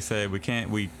 and they said we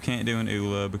can't do an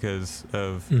ULA because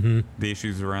of the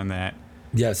issues around that."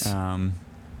 Yes.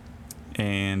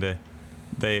 And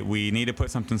we need to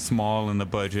put something small in the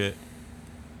budget.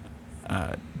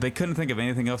 They couldn't think of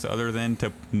anything else other than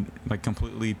to like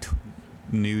completely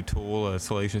new tool a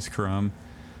Salacious Crumb.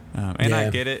 I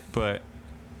get it, but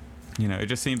it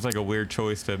just seems like a weird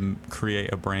choice to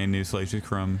create a brand new Salacious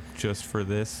Crumb just for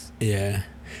this. Yeah.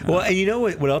 Well, and you know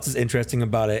what else is interesting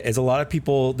about it is a lot of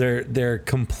people, their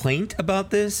complaint about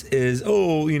this is,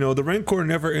 the Rancor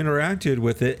never interacted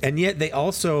with it, and yet they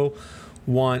also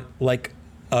want like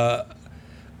a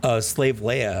slave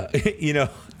Leia,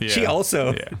 she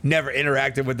also never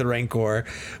interacted with the Rancor,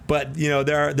 but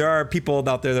there are people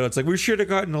out there that it's like, we should have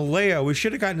gotten a Leia,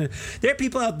 there are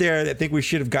people out there that think we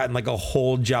should have gotten like a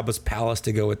whole Jabba's palace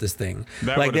to go with this thing.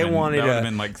 That like they wanted that would have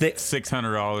been like $600,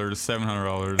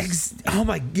 $700. Oh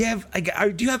my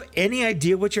god! Do you have any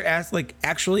idea what you're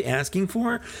actually asking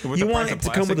for? You want it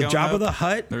to come with a Jabba the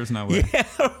Hutt? There's no way. Yeah,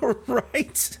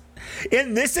 right.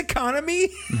 In this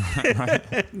economy?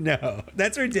 Right. No,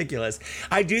 that's ridiculous.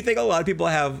 I do think a lot of people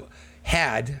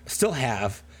still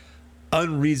have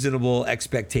unreasonable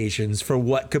expectations for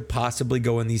what could possibly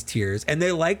go in these tiers. And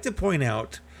they like to point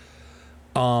out,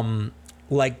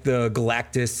 like the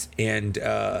Galactus and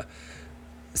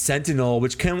Sentinel,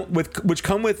 which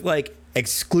come with like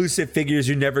exclusive figures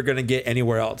you're never going to get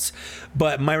anywhere else.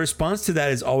 But my response to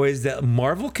that is always that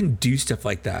Marvel can do stuff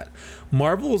like that.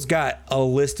 Marvel's got a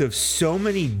list of so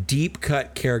many deep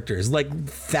cut characters, like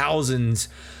thousands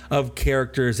of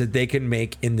characters that they can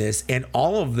make in this, and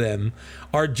all of them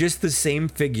are just the same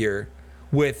figure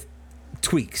with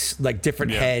tweaks, like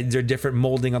different heads or different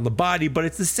molding on the body, but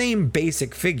it's the same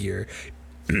basic figure.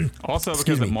 Also,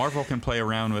 because Marvel can play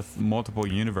around with multiple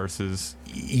universes.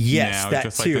 Yes, now, that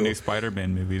just too. Like the new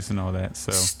Spider-Man movies and all that.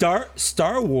 So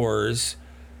Star Wars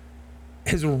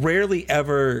has rarely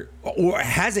ever, or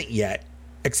hasn't yet,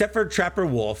 except for Trapper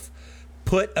Wolf,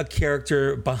 put a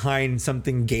character behind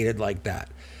something gated like that.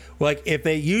 Like if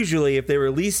they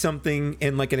release something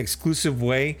in like an exclusive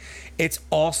way, it's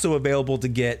also available to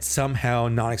get somehow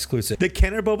non-exclusive. The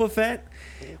Kenner Boba Fett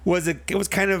it was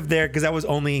kind of there because that was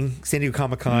only San Diego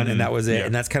Comic-Con and that was it,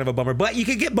 and that's kind of a bummer. But you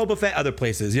could get Boba Fett other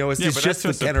places. It's just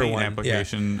the Kenner one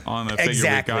application on the figure we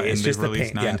got, and they've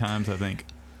released 9 times, I think.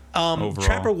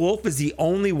 Trapper Wolf is the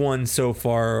only one so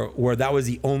far where that was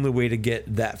the only way to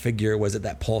get that figure was at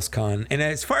that PulseCon. And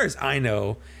as far as I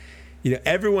know,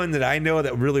 everyone that I know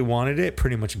that really wanted it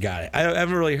pretty much got it. I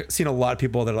haven't really seen a lot of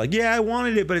people that are like, yeah, I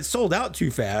wanted it, but it sold out too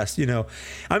fast. I mean,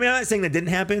 I'm not saying that didn't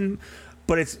happen,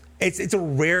 but it's a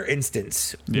rare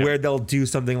instance where they'll do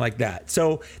something like that.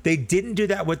 So they didn't do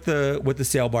that with the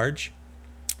sail barge.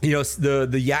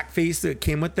 The yak face that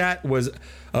came with that was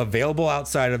available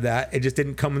outside of that. It just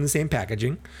didn't come in the same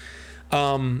packaging.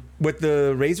 With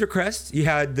the Razor Crest, you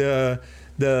had the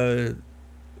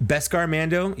Beskar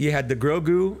Mando, you had the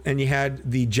Grogu, and you had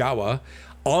the Jawa.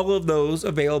 All of those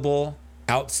available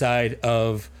outside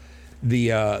of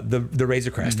the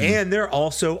Razor Crest, and they're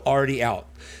also already out.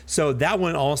 So that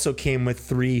one also came with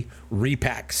 3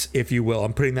 repacks, if you will.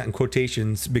 I'm putting that in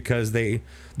quotations because they're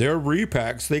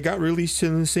repacks. They got released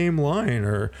in the same line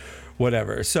or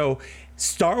whatever. So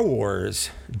Star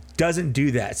Wars doesn't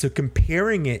do that. So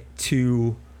comparing it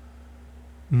to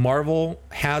Marvel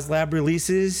HasLab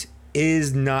releases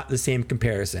is not the same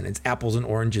comparison. It's apples and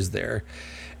oranges there.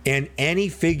 And any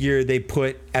figure they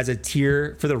put as a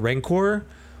tier for the Rancor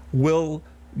will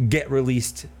get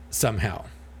released somehow.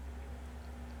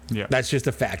 Yeah. That's just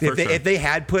a fact. For sure. If they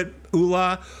had put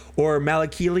Ula or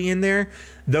Malakili in there,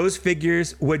 those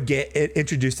figures would get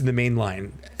introduced in the main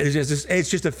line. It's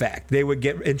just a fact. They would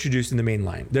get introduced in the main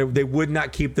line. They would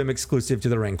not keep them exclusive to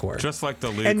the Rancor. Just like the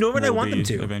Luke, and nor would I want will them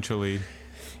be to. eventually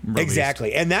released.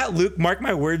 Exactly. And that Luke, mark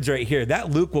my words right here, that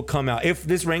Luke will come out if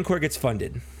this Rancor gets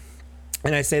funded.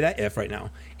 And I say that if right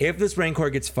now. If this Rancor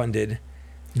gets funded,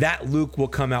 that Luke will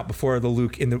come out before the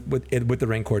Luke with the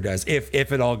Rancor does, if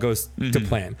it all goes to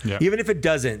plan. Yeah. Even if it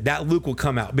doesn't, that Luke will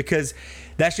come out because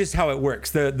that's just how it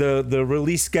works. The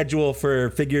release schedule for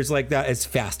figures like that is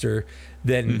faster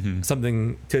than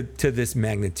something to this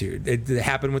magnitude. It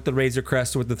happened with the Razor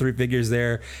Crest with the 3 figures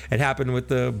there. It happened with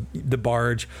the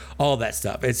barge, all that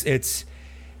stuff. It's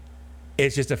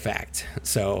just a fact.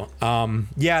 So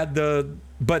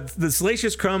But the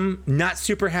Salacious Crumb, not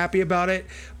super happy about it,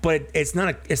 but it's not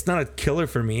a killer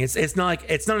for me. It's not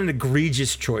an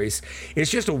egregious choice.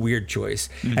 It's just a weird choice,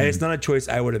 and it's not a choice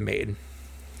I would have made.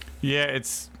 Yeah,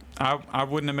 I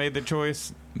wouldn't have made the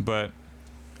choice, but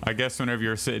I guess whenever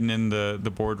you're sitting in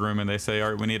the boardroom and they say,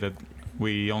 all right,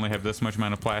 we only have this much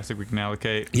amount of plastic we can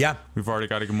allocate. Yeah, we've already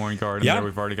got a Gamorrean guard in there.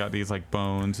 We've already got these like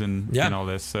bones and all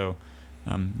this. So.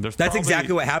 That's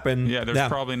exactly what happened. Yeah, there's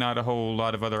probably not a whole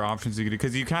lot of other options you could do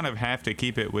because you kind of have to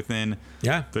keep it within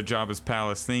the Jabba's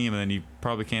Palace theme, and then you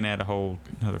probably can't add a whole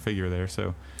other figure there.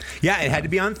 So it had to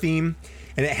be on theme,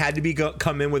 and it had to be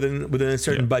come in within a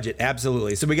certain budget.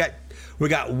 Absolutely. So we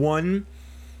got one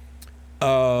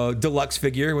deluxe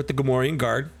figure with the Gamorrean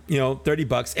guard,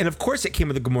 $30, and of course it came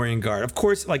with the Gamorrean guard. Of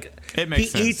course, like it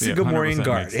makes sense. Eats the Gamorrean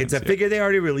guard. It's a figure they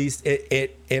already released.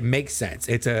 It makes sense.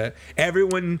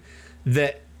 Everyone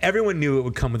knew it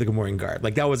would come with the Gamorrean guard.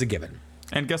 Like that was a given.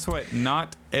 And guess what?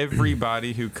 Not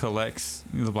everybody who collects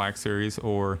the Black Series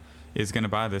or is going to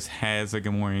buy this has a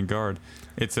Gamorrean guard.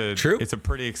 It's a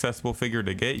pretty accessible figure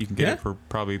to get. You can get it for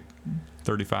probably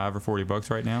 $35 or $40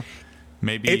 right now.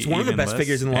 Maybe it's one of the best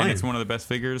figures in line. And it's one of the best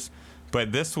figures,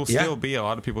 but this will still be a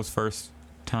lot of people's first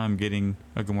time getting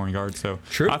a Gamorrean guard. So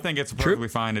I think it's a perfectly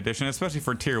fine addition, especially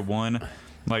for tier 1.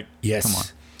 Like, come on.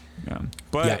 Yeah.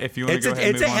 But if you want to go ahead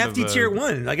and it's a hefty tier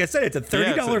 1. Like I said, it's a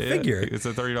 $30 figure. It's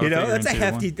a $30 figure. That's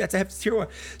a hefty tier 1.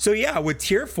 So with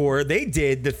tier 4, they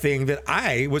did the thing that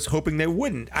I was hoping they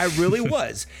wouldn't. I really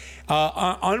was.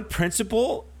 On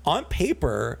principle, on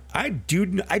paper, I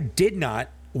did not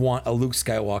want a Luke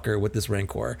Skywalker with this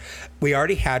Rancor. We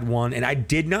already had one, and I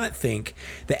did not think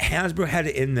that Hasbro had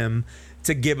it in them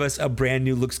to give us a brand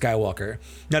new Luke Skywalker.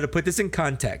 Now, to put this in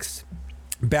context,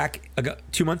 back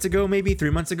 2 months ago, maybe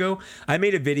 3 months ago, I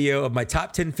made a video of my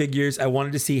top 10 figures I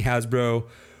wanted to see Hasbro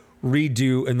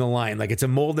redo in the line. Like it's a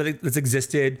mold that's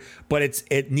existed, but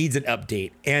it needs an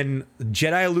update. And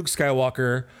Jedi Luke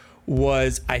Skywalker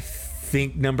was, I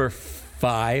think, number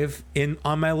 5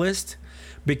 on my list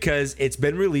because it's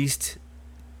been released,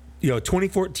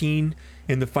 2014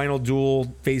 in the Final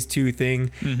Duel Phase 2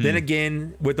 thing. Then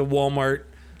again with the Walmart,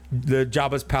 the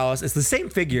Jabba's Palace. It's the same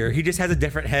figure. He just has a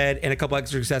different head and a couple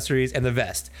extra accessories and the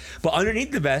vest. But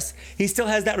underneath the vest, he still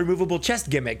has that removable chest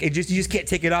gimmick. You just can't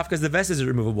take it off because the vest is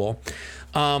removable.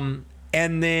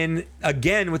 And then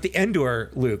again with the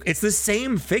Endor Luke, it's the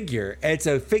same figure. It's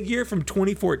a figure from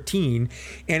 2014,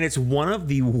 and it's one of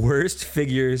the worst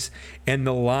figures in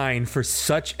the line for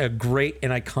such a great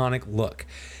and iconic look.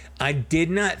 I did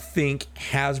not think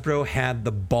Hasbro had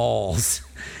the balls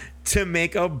to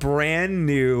make a brand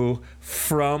new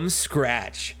from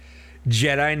scratch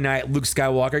Jedi Knight Luke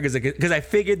Skywalker because I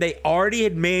figured they already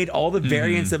had made all the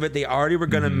variants of it. They already were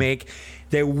going to make.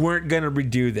 They weren't going to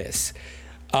redo this.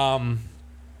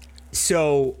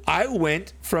 So I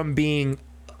went from being,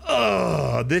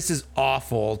 this is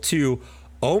awful to,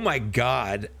 oh my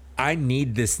God, I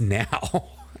need this now.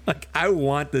 Like I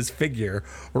want this figure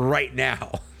right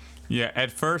now. Yeah,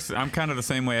 at first, I'm kind of the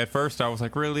same way. At first, I was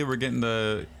like, really? We're getting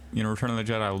the, Return of the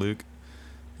Jedi Luke?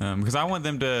 Because I want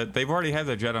them to, they've already had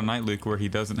the Jedi Knight Luke where he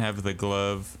doesn't have the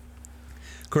glove.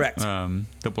 Correct.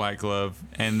 The black glove.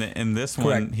 And in this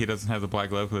one, he doesn't have the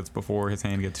black glove because it's before his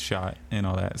hand gets shot and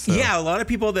all that. So. Yeah, a lot of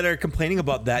people that are complaining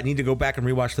about that need to go back and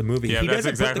rewatch the movie. Yeah, he that's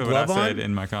doesn't exactly put the what glove I said on.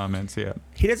 in my comments, yeah.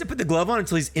 He doesn't put the glove on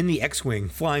until he's in the X-Wing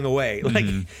flying away. Like,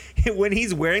 when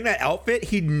he's wearing that outfit,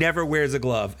 he never wears a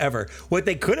glove, ever. What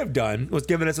they could have done was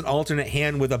given us an alternate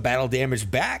hand with a battle-damaged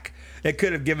back. It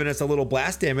could have given us a little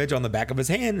blast damage on the back of his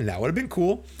hand, and that would have been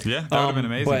cool. Yeah, that would have been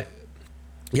amazing.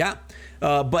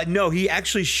 But no, he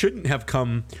actually shouldn't have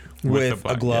come with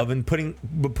a glove, and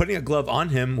putting a glove on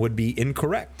him would be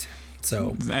incorrect.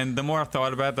 So, and the more I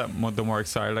thought about that, the more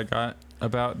excited I got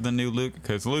about the new Luke,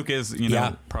 because Luke is,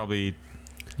 probably,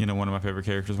 one of my favorite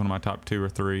characters, one of my top 2 or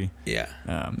 3. Yeah.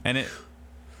 And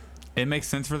it makes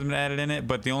sense for them to add it in it.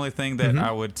 But the only thing that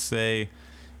I would say,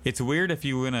 it's weird if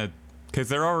you want to, because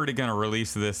they're already going to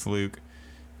release this Luke,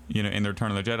 in the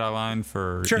Return of the Jedi line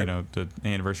for, the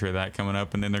anniversary of that coming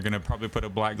up. And then they're going to probably put a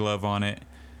black glove on it.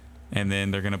 And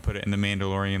then they're going to put it in the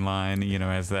Mandalorian line,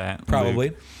 as that.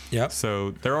 Probably. Luke. Yep.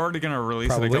 So they're already going to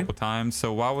release it a couple times.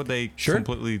 So why would they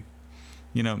completely,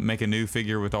 make a new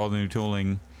figure with all the new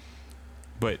tooling,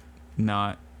 but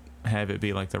not have it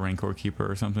be like the Rancor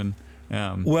Keeper or something?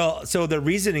 Well, so the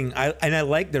reasoning, I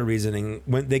like their reasoning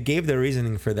when they gave their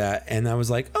reasoning for that, and I was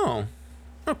like, oh,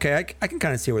 okay, I can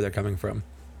kind of see where they're coming from.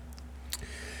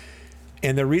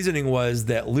 And the reasoning was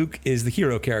that Luke is the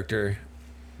hero character.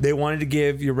 They wanted to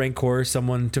give your Rancor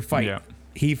someone to fight. Yeah.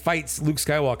 He fights Luke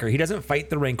Skywalker. He doesn't fight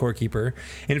the Rancor Keeper.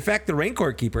 In fact, the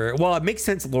Rancor Keeper, well, it makes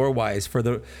sense lore-wise for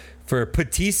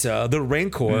Patissa, the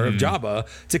Rancor of Jabba,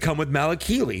 to come with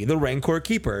Malakili, the Rancor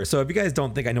Keeper. So if you guys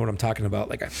don't think I know what I'm talking about,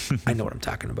 like I know what I'm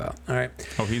talking about. All right.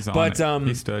 Oh, he's on it.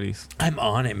 He studies. I'm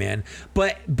on it, man.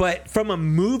 But from a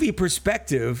movie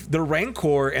perspective, the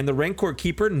Rancor and the Rancor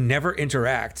Keeper never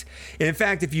interact. And in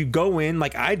fact, if you go in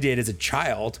like I did as a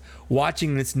child,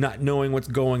 watching this, not knowing what's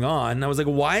going on, I was like,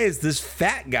 why is this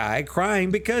fat guy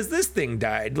crying because this thing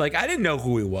died? Like, I didn't know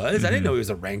who he was. I didn't know he was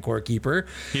a Rancor Keeper.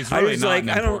 He's really not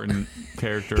an important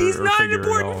character he's or not figure an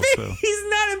important at all. thing. He's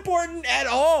not important at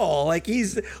all. Like,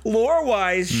 he's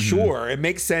lore-wise, sure. It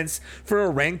makes sense for a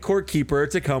Rancor Keeper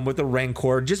to come with a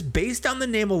Rancor just based on the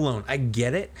name alone. I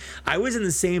get it. I was in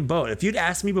the same boat. If you'd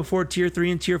asked me before Tier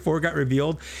 3 and Tier 4 got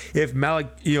revealed if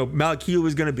Malakil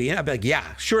was going to be in, I'd be like,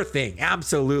 yeah, sure thing.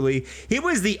 Absolutely. He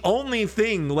was the only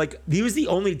thing, like, he was the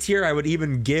only tier I would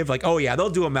even give, like, oh yeah, they'll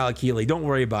do a Malakili. Don't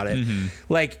worry about it.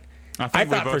 Like, I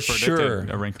thought for sure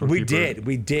we did,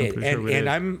 and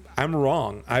I'm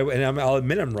wrong. I'll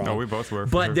admit I'm wrong. No, we both were.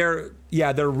 But their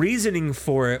reasoning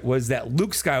for it was that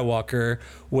Luke Skywalker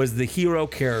was the hero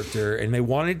character, and they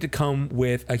wanted to come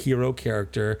with a hero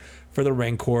character for the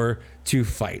Rancor to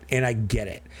fight. And I get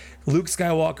it. Luke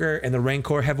Skywalker and the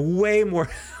Rancor have way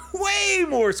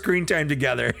more screen time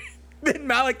together than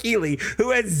Malakili, who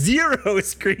has 0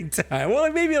 screen time.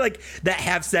 Well, maybe like that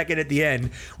half second at the end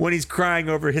when he's crying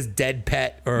over his dead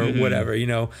pet or whatever,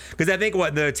 Because I think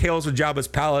the Tales from Jabba's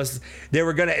Palace, they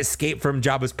were gonna escape from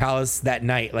Jabba's palace that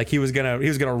night. Like he was gonna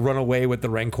run away with the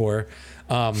Rancor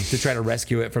to try to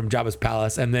rescue it from Jabba's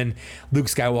palace, and then Luke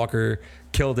Skywalker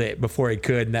killed it before he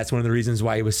could, and that's one of the reasons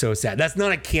why he was so sad. That's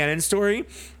not a canon story,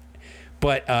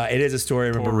 but it is a story I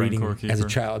remember reading as a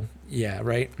child. Yeah,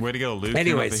 right. Way to go, Luke.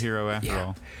 Anyways, you're not the hero after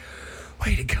all.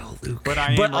 Way to go, Luke. But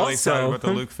I am really excited about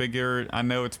the Luke figure. I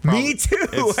know it's probably... Me too.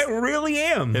 I really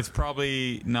am. It's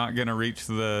probably not going to reach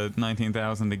the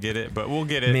 19,000 to get it, but we'll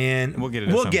get it. Man, we'll get it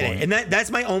at some point. And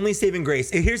that's my only saving grace.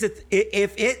 Here's if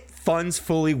it funds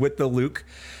fully with the Luke,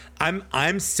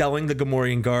 I'm selling the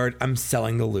Gamorrean Guard. I'm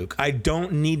selling the Luke. I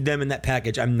don't need them in that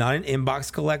package. I'm not an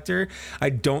inbox collector. I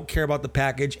don't care about the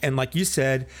package. And like you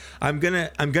said, I'm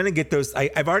gonna get those.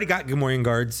 I've already got Gamorrean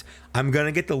Guards. I'm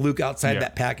gonna get the Luke outside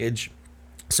that package,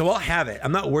 so I'll have it.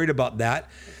 I'm not worried about that.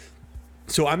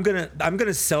 So I'm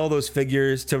gonna sell those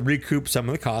figures to recoup some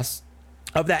of the costs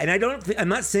of that. And I'm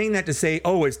not saying that to say,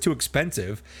 oh, it's too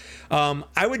expensive.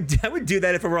 I would do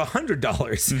that if it were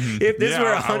 $100. If this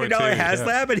were $100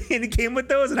 HasLab and it came with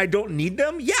those and I don't need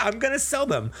them, I'm gonna sell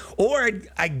them. Or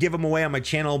I give them away on my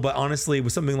channel. But honestly,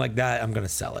 with something like that, I'm gonna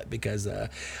sell it because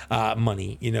money.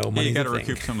 Money. You got to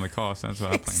recoup some of the costs. That's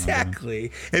what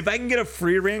exactly. If I can get a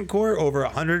free Rancor over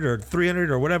 $100 or $300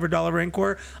 or whatever dollar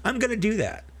Rancor, I'm gonna do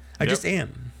that. I just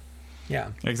am.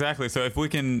 Yeah. Exactly. So if we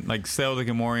can sell the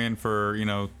Gamorrean for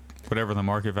whatever the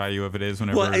market value of it is,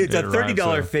 whenever it's a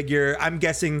 $30 figure. I'm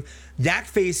guessing that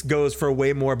face goes for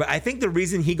way more, but I think the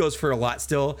reason he goes for a lot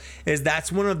still is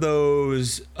that's one of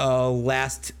those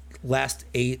last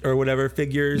 8 or whatever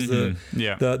figures,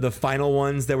 the final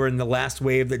ones that were in the last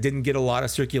wave that didn't get a lot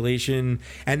of circulation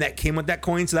and that came with that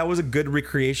coin. So that was a good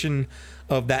recreation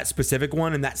of that specific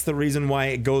one, and that's the reason why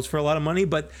it goes for a lot of money.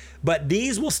 But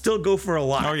these will still go for a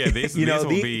lot. Oh yeah, these will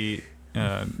be.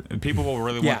 People will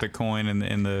really want the coin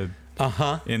in the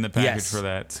package for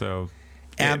that. So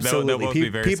absolutely, they'll both be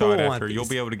very sought after. You'll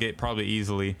be able to get probably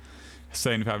easily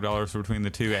 $75 between the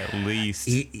two at least.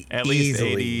 At least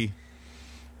easily.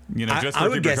 80. Just I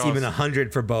would guess even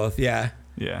 100 for both. Yeah.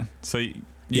 Yeah. So you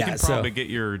can probably get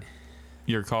your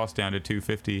cost down to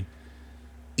 $250.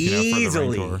 Easily. For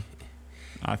the Rancor,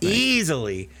 I think.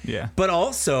 Easily. Yeah. But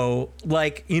also,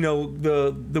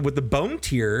 the with the bone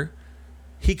tier,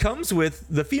 he comes with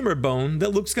the femur bone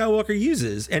that Luke Skywalker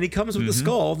uses, and he comes with the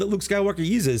skull that Luke Skywalker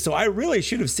uses. So I really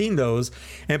should have seen those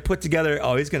and put together,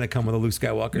 oh, he's going to come with a Luke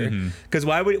Skywalker. Because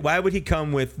why would he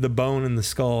come with the bone and the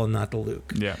skull and not the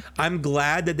Luke? Yeah. I'm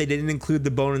glad that they didn't include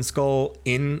the bone and skull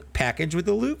in package with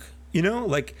the Luke. You know,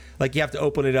 like you have to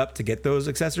open it up to get those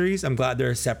accessories. I'm glad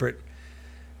they're a separate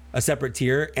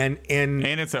tier, and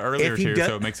it's an earlier tier,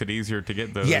 so it makes it easier to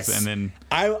get those. Yes, and then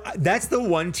that's the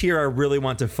one tier I really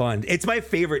want to fund. It's my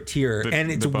favorite tier, and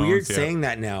it's weird saying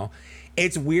that now.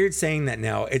 It's weird saying that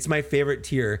now. It's my favorite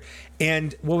tier.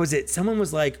 And what was it? Someone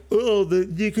was like, "Oh,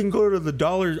 you can go to the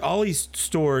Dollar Ollie's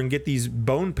store and get these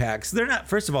bone packs." They're not.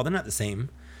 First of all, they're not the same.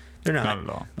 They're not. Not at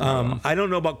all. Not at all. I don't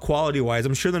know about quality wise.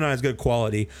 I'm sure they're not as good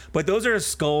quality, but those are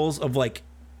skulls of like,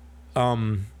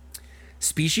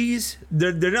 species.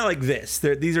 They're not like this.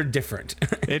 These are different.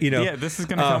 Yeah, this is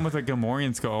gonna come with a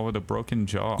Gamorrean skull with a broken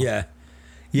jaw. Yeah.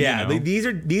 Yeah, these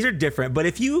are different. But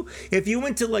if you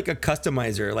went to like a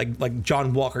customizer, like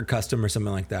John Walker Custom or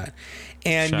something like that,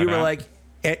 and you were like,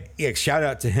 shout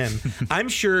out to him. I'm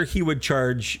sure he would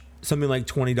charge something like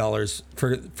 $20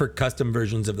 for custom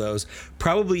versions of those.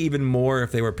 Probably even more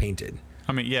if they were painted.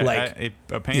 I mean, yeah,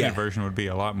 a painted version would be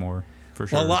a lot more. For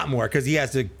sure. A lot more, because he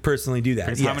has to personally do that.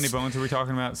 Because how many bones are we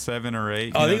talking about? 7 or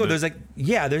 8? Oh, I think there's like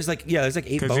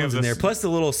 8 bones in there. Plus the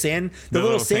little sand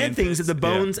things that the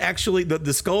bones actually,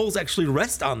 the skulls actually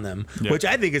rest on them, which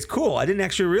I think is cool. I didn't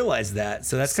actually realize that.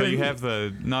 So that's you have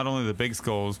not only the big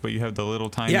skulls, but you have the little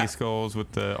tiny skulls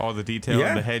with all the detail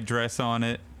and the headdress on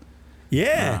it.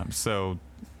 Yeah.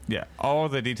 All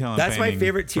the detail and that's my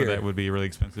favorite tier. That would be really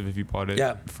expensive if you bought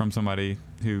it from somebody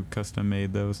who custom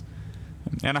made those.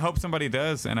 And I hope somebody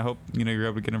does, and I hope you're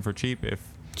able to get them for cheap if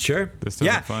this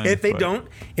doesn't fun. If they don't,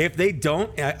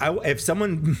 if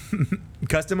someone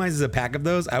customizes a pack of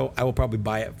those, I will probably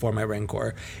buy it for my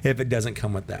Rancor if it doesn't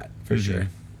come with that for sure.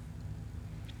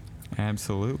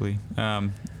 Absolutely.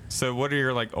 So what are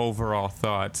your overall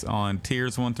thoughts on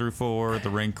tiers 1 through 4, the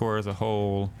Rancor as a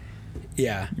whole?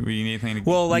 Yeah. You need anything you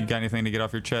got anything to get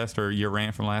off your chest, or your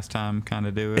rant from last time kind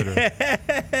of do it? Or?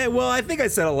 Well, I think I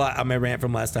said a lot on my rant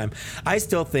from last time. I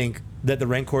still think that the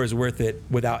Rancor is worth it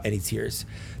without any tiers.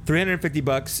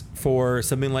 $350 for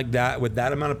something like that with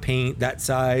that amount of paint, that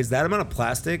size, that amount of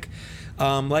plastic.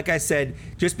 Like I said,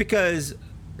 just because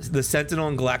the Sentinel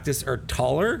and Galactus are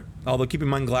taller, although keep in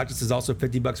mind Galactus is also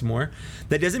 $50 more,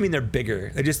 that doesn't mean they're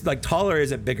bigger. They're just taller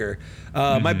isn't bigger.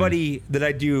 My buddy that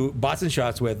I do bots and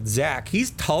shots with, Zach,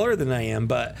 he's taller than I am,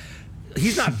 but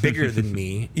he's not bigger than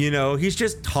me. He's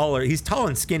just taller. He's tall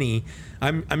and skinny.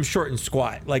 I'm short and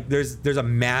squat. There's a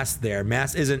mass there.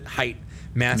 Mass isn't height.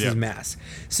 Mass is mass.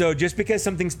 So just because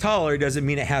something's taller doesn't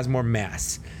mean it has more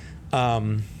mass.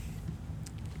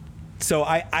 So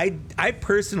I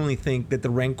personally think that the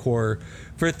Rancor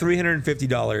for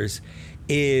 $350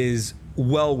 is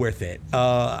well worth it.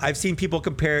 I've seen people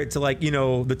compare it to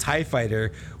the TIE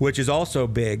Fighter, which is also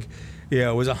big.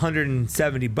 It was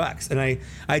 $170, and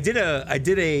I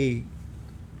did a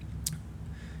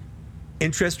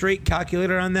interest rate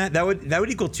calculator on that. That would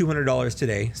equal $200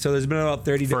 today. So there's been about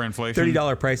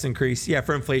 $30 price increase. Yeah,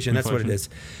 for inflation. That's what it is.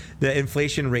 The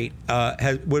inflation rate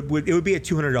it would be a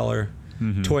 $200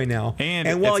 toy now.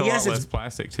 And while it's a lot less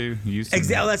plastic too.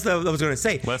 Exactly, that's what I was going to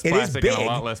say. Less plastic and a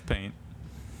lot less paint.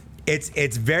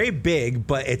 It's very big,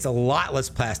 but it's a lot less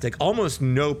plastic. Almost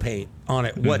no paint on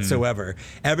it whatsoever.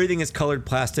 Everything is colored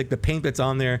plastic. The paint that's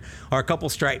on there are a couple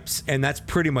stripes, and that's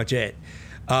pretty much it.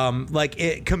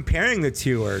 Comparing the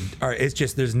two are it's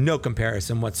just there's no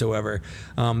comparison whatsoever.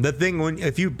 The thing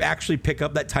if you actually pick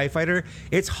up that TIE Fighter,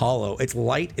 it's hollow. It's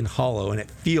light and hollow, and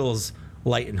it feels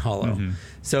light and hollow.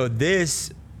 So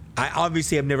this, I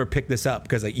obviously have never picked this up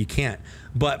because you can't.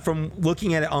 But from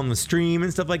looking at it on the stream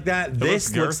and stuff like that,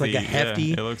 this looks like a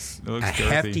hefty,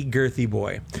 hefty, girthy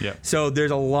boy. Yep. So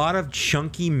there's a lot of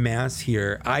chunky mass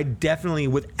here. I definitely,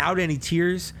 without any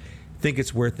tiers, think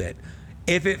it's worth it.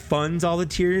 If it funds all the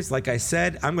tiers, like I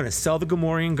said, I'm going to sell the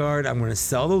Gamorrean Guard. I'm going to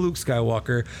sell the Luke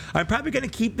Skywalker. I'm probably going to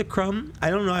keep the Crumb.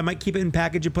 I don't know. I might keep it in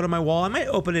package and put it on my wall. I might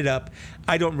open it up.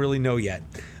 I don't really know yet.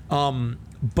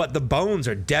 But the bones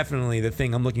are definitely the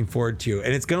thing I'm looking forward to.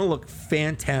 And it's going to look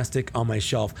fantastic on my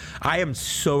shelf. I am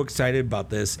so excited about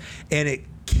this. And it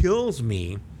kills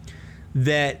me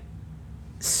that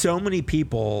so many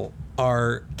people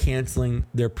are canceling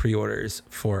their pre-orders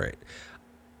for it.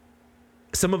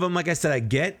 Some of them, like I said, I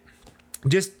get.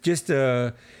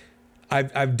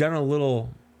 I've done a little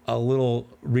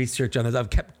research on this.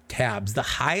 I've kept tabs. The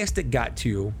highest it got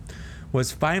to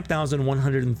was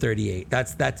 5,138.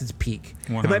 That's its peak.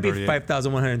 It might be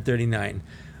 5,139,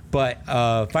 but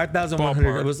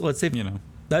 5,100 was, let's say,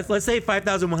 Let's say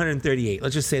 5,138.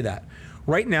 Let's just say that.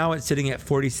 Right now it's sitting at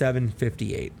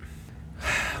 47.58.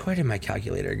 Where did my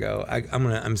calculator go?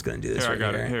 I'm just gonna do this Here, right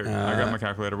I got here. it. Here, I got my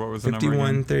calculator. What was the number?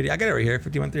 5130. I got it right here.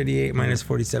 5138 minus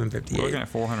We're 47.58. looking at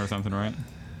 400 or something, right?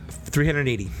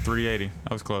 380. 380.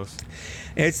 I was close.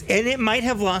 It might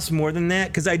have lost more than that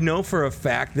because I know for a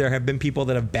fact there have been people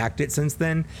that have backed it since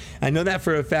then. I know that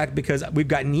for a fact because we've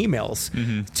gotten emails,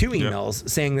 2 emails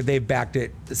saying that they've backed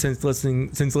it since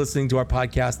listening to our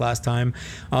podcast last time.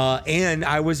 And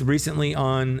I was recently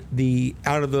on the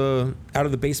Out of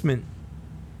the Basement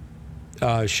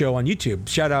show on YouTube.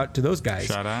 Shout out to those guys.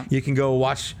 Shout out. You can go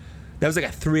watch. That was like a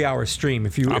 3-hour stream.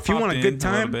 If you want a good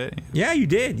time, yeah, you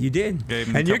did.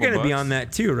 And you're going to be on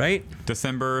that too, right?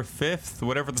 December 5th,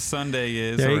 whatever the Sunday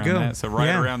is. There you around go. That. So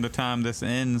around the time this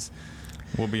ends,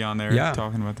 we'll be on there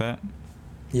talking about that.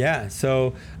 Yeah.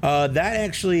 So that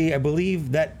actually, I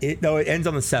believe that it ends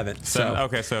on the 7th.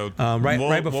 Okay, so right before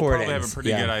we'll it probably ends. have a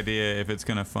pretty good idea if it's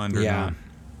going to fund or not.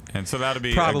 And so that'll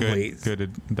be Probably. good to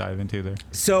dive into there.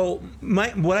 So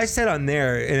what I said on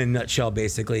there in a nutshell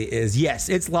basically is yes,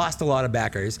 it's lost a lot of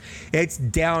backers. It's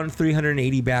down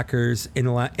 380 backers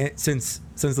since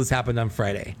this happened on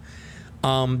Friday.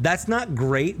 That's not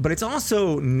great, but it's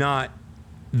also not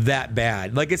that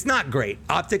bad. Like, it's not great.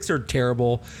 Optics are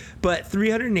terrible, but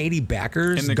 380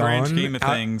 backers in the grand scheme of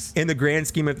things. In the grand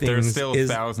scheme of things, there's still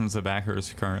thousands of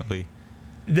backers currently.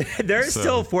 There's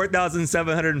still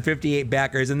 4,758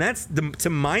 backers, and that's to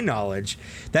my knowledge,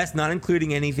 that's not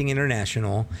including anything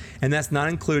international, and that's not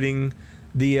including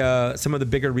the some of the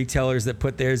bigger retailers that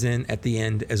put theirs in at the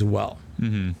end as well.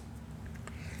 Mm-hmm.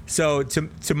 So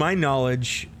to my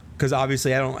knowledge, because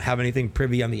obviously I don't have anything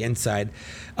privy on the inside,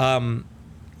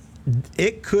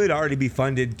 it could already be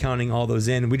funded counting all those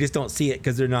in. We just don't see it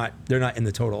because they're not in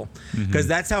the total. Because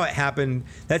that's how it happened.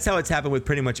 That's how it's happened with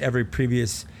pretty much every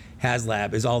previous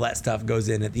HasLab, is all that stuff goes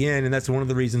in at the end, and that's one of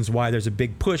the reasons why there's a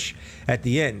big push at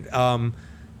the end.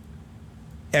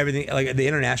 Everything, like the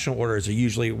international orders, are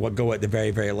usually what go at the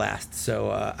very, very last. So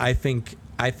I think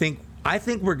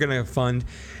we're gonna fund.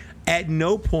 At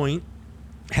no point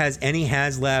has any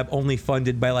HasLab only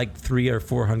funded by like 300 or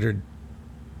 400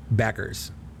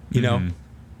 backers. You know.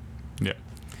 Yeah.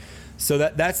 So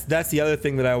that's the other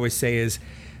thing that I always say is.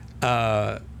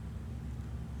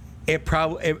 It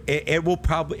can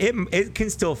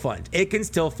still fund. It can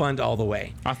still fund all the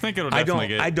way. I think it'll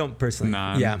definitely I don't personally.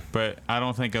 9, yeah. But I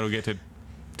don't think it'll get to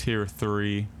tier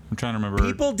 3. I'm trying to remember.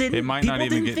 People didn't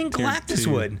think Galactus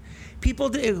would.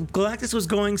 Galactus was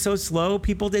going so slow.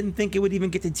 People didn't think it would even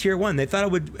get to tier 1. They thought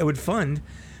it would fund,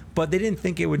 but they didn't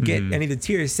think it would get any of the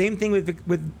tiers. Same thing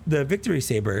with the Victory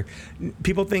Saber.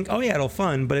 People think, oh yeah, it'll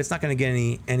fund, but it's not going to get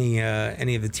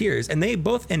any of the tiers. And they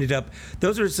both ended up.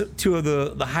 Those are 2 of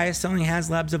the highest selling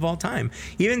HasLabs of all time.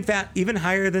 Even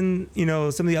higher than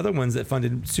some of the other ones that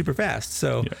funded super fast.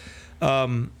 So,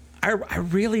 I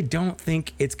really don't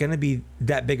think it's going to be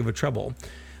that big of a trouble.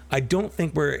 I don't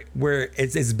think we're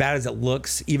it's as bad as it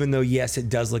looks. Even though yes, it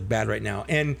does look bad right now.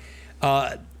 And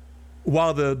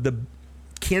while the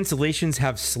cancellations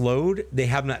have slowed, they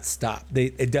have not stopped.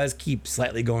 It does keep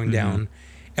slightly going down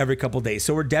every couple of days.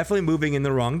 So we're definitely moving in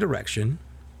the wrong direction,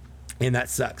 and that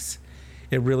sucks.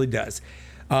 It really does.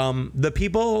 The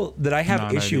people that I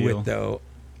have issue with, though,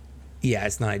 yeah,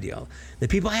 it's not ideal. The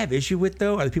people I have issue with,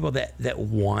 though, are the people that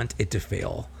want it to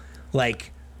fail.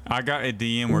 Like, I got a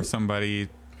DM where somebody,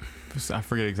 I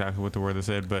forget exactly what the word they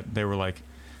said, but they were like,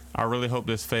 I really hope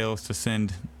this fails to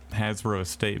send Hasbro a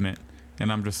statement.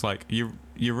 And I'm just like, you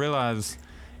realize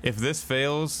if this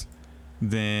fails,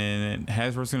 then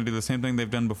Hasbro's going to do the same thing they've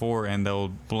done before, and they'll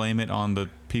blame it on the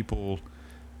people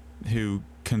who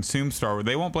consume Star Wars.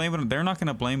 They won't blame it. They're not going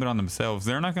to blame it on themselves.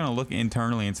 They're not going to look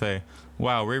internally and say,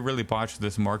 wow, we really botched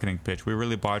this marketing pitch. We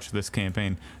really botched this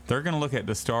campaign. They're going to look at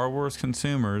the Star Wars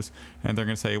consumers, and they're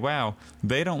going to say, wow,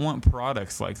 they don't want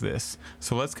products like this.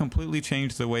 So let's completely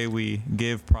change the way we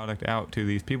give product out to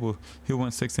these people who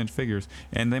want 6-inch figures.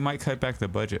 And they might cut back the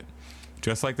budget.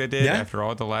 Just like they did after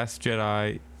all the Last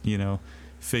Jedi,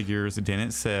 figures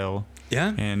didn't sell.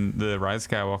 Yeah. And the Rise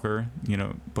of Skywalker,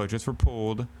 budgets were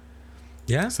pulled.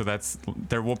 Yeah. So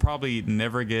we'll probably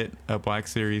never get a Black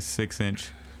Series 6-inch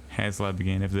HasLab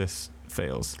again if this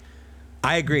fails.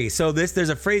 I agree. So there's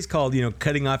a phrase called,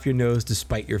 cutting off your nose to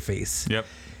spite your face. Yep.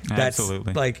 That's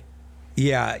absolutely. Like,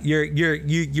 yeah,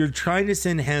 you're trying to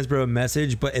send Hasbro a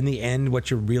message, but in the end, what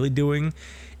you're really doing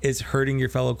is hurting your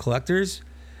fellow collectors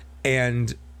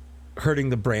and hurting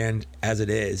the brand as it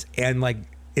is. And like,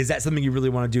 is that something you really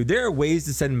want to do? There are ways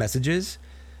to send messages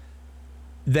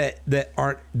that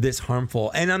aren't this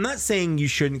harmful. And I'm not saying you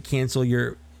shouldn't cancel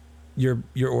your your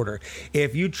order.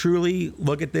 If you truly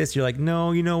look at this, you're like,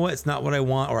 no, you know what, it's not what I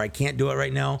want, or I can't do it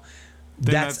right now.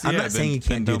 I'm not saying you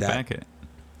can't do that. Back it.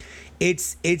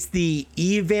 It's the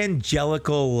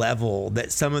evangelical level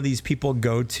that some of these people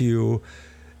go to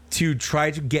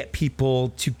try to get people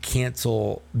to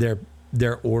cancel their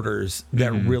orders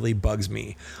that really bugs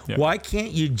me. Yep. Why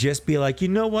can't you just be like, you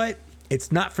know what? It's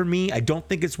not for me. I don't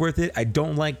think it's worth it. I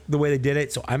don't like the way they did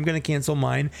it, so I'm going to cancel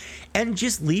mine, and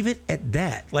just leave it at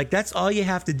that. Like, that's all you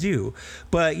have to do.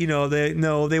 But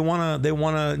they want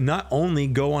to not only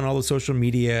go on all the social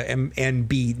media and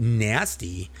be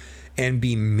nasty and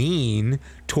be mean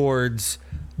towards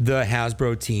the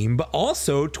Hasbro team, but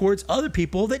also towards other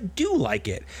people that do like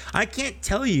it. I can't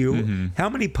tell you how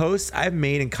many posts I've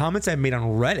made and comments I've made on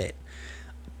Reddit.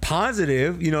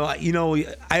 Positive,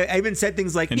 I even said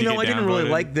things like, I didn't really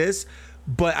like this,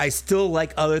 but I still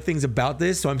like other things about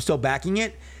this, so I'm still backing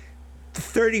it.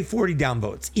 30, 40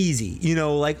 downvotes, easy.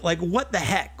 Like what the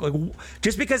heck? Like,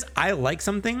 just because I like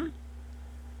something,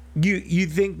 you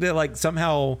think that like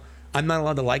somehow I'm not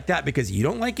allowed to like that because you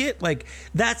don't like it? Like,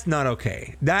 that's not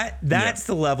okay. That's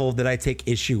the level that I take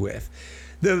issue with.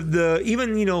 The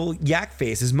even Yak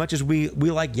Face, as much as we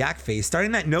like Yak Face,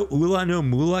 starting that No Ula No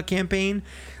Mula campaign,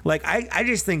 like I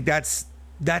just think that's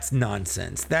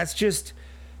nonsense. That's just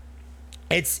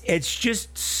it's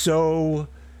just so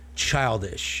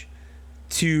childish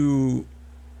to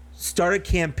start a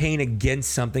campaign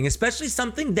against something, especially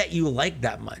something that you like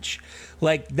that much.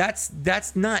 Like, that's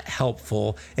not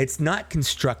helpful. It's not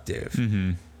constructive.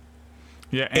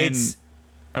 Yeah, and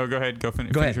go ahead. Go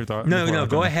finish your thought. No,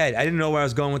 go ahead. I didn't know where I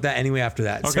was going with that anyway after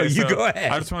that. Okay, so you go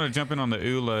ahead. I just want to jump in on the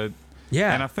Ula.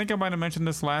 Yeah. And I think I might have mentioned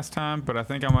this last time, but I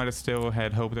think I might have still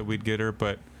had hope that we'd get her.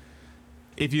 But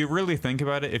if you really think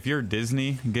about it, if you're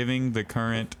Disney, giving the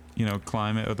current,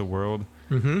 climate of the world,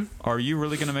 are you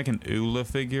really going to make an Ula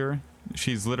figure?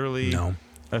 She's literally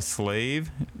a slave,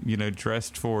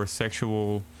 dressed for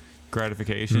sexual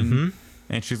gratification.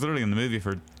 And she's literally in the movie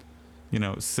for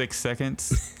 6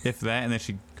 seconds, if that, and then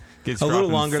she gets a little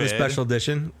longer than the special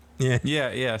edition.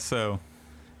 Yeah. So,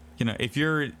 if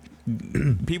you're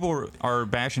people are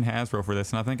bashing Hasbro for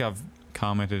this, and I think I've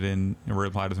commented in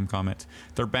reply to some comments.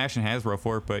 They're bashing Hasbro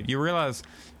for it, but you realize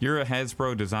you're a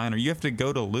Hasbro designer. You have to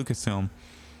go to Lucasfilm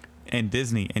and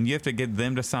Disney, and you have to get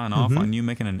them to sign off on you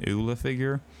making an Ula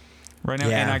figure right now.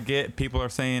 And I get people are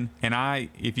saying, and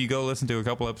if you go listen to a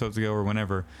couple episodes ago or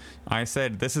whenever, I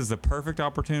said this is the perfect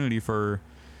opportunity for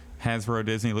Hasbro,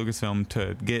 Disney, Lucasfilm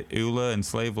to get Ula and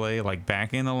Slave Leia like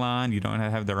back in the line. You don't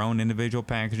have their own individual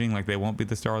packaging. Like, they won't be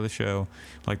the star of the show.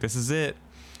 Like, this is it.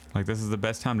 Like, this is the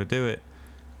best time to do it.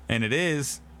 And it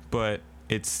is, but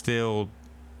it's still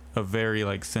a very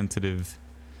like sensitive,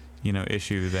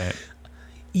 issue that.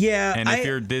 Yeah. And if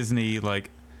you're Disney, like,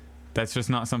 that's just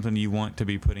not something you want to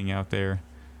be putting out there,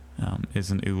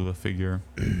 is an Ula figure.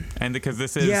 And because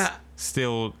this is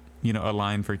still, a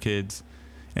line for kids.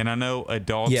 And I know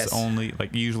adults only,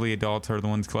 like, usually adults are the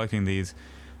ones collecting these,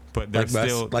 but they're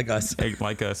like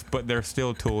us, but they're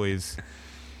still toys.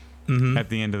 At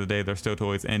the end of the day, they're still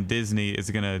toys. And Disney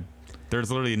is going to, there's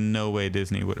literally no way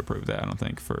Disney would approve that, I don't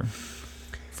think, for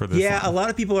this. Yeah, a lot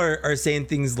of people are saying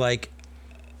things like,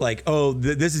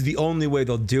 this is the only way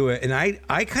they'll do it. And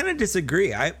I kind of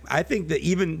disagree. I think that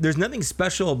even there's nothing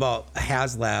special about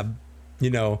HasLab,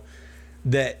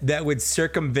 that would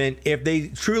circumvent if they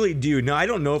truly do. Now, I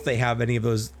don't know if they have any of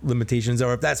those limitations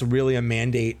or if that's really a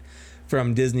mandate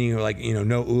from Disney, or like,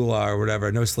 no Ula or whatever,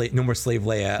 no more Slave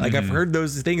Leia. Like, I've heard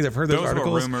those things. I've heard those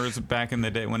articles. Those were rumors back in the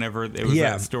day whenever it was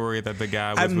that story that the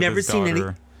guy was I've with never his seen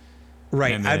daughter.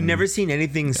 Right. I've never seen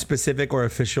anything specific or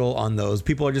official on those.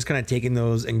 People are just kind of taking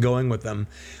those and going with them.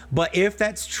 But if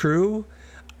that's true,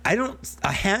 a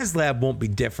HasLab won't be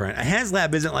different. A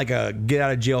HasLab isn't like a get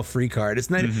out of jail free card. It's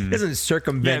not. It doesn't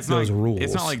circumvent those rules.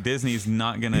 It's not like Disney's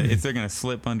not gonna. They're gonna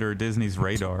slip under Disney's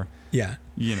radar. Yeah.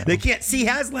 They can't see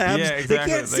HasLabs. Yeah, exactly. They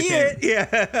can't see it.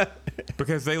 Yeah.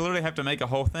 Because they literally have to make a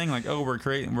whole thing like, oh, we're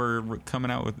coming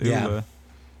out with Ula.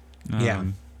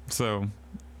 So,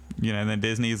 and then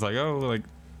Disney's like, oh, like,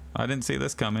 I didn't see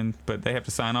this coming, but they have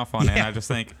to sign off on it. And I just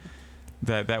think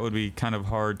that would be kind of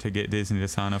hard to get Disney to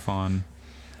sign off on.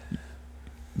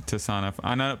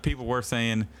 I know people were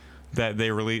saying that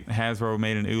Hasbro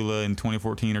made an Ula in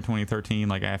 2014 or 2013,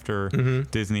 like after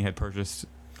Disney had purchased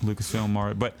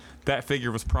Lucasfilm, but that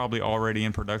figure was probably already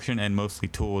in production and mostly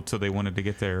tooled, so they wanted to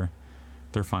get their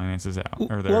finances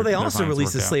out. They also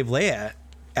released the Slave Leia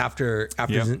after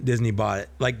Disney bought it.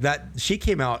 Like, that, she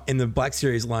came out in the Black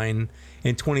Series line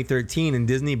in 2013, and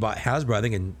Disney bought Hasbro, I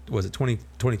think, was it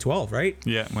 2012, right?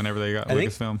 Yeah, whenever they got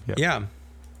Lucasfilm.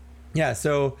 Yeah.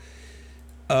 So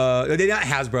They're not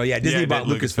Hasbro. Yeah, Disney Yeah, bought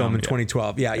Lucasfilm in yeah.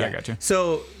 2012. Yeah, Yeah, yeah. I gotcha.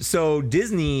 So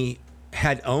Disney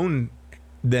had owned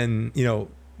then,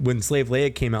 when Slave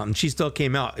Leia came out, and she still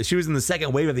came out. She was in the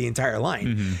second wave of the entire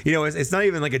line. It's not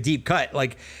even like a deep cut.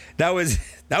 Like that was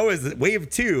wave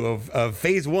 2 of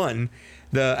phase 1.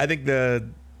 I think the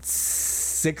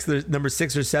number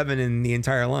 6 or 7 in the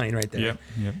entire line right there.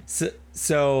 Yep.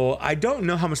 So I don't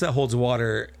know how much that holds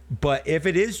water, but if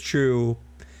it is true,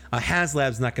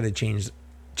 HasLab's not going to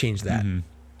change that.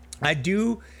 I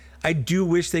do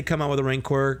wish they come out with a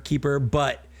Rancor Keeper,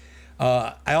 but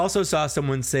I also saw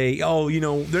someone say, "Oh,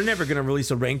 they're never going to release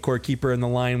a Rancor Keeper in the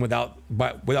line without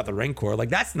the Rancor." Like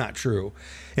that's not true.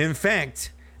 In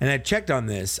fact, and I checked on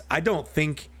this, I don't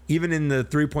think even in the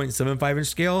 3.75 inch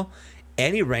scale,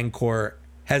 any Rancor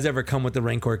has ever come with the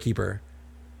Rancor Keeper,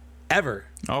 ever.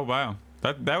 Oh wow,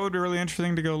 that would be really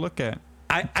interesting to go look at.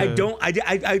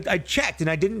 I checked and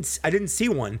I didn't see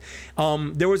one.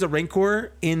 There was a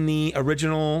Rancor in the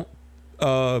original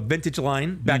vintage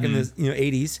line back in the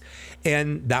 80s,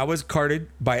 and that was carted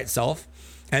by itself.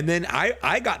 And then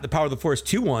I got the Power of the Force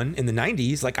 2-1 in the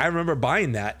 90s. Like I remember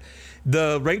buying that.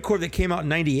 The Rancor that came out in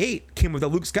 98 came with a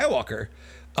Luke Skywalker,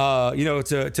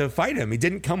 to fight him. He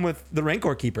didn't come with the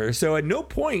Rancor Keeper. So at no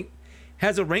point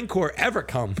has a Rancor ever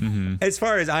come, as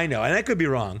far as I know. And I could be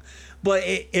wrong. But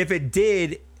if it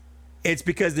did, it's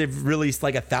because they've released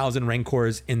like 1,000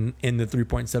 Rancors in the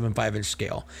 3.75 inch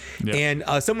scale. Yep.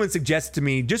 And someone suggested to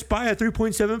me, just buy a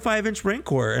 3.75 inch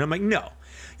Rancor. And I'm like, no,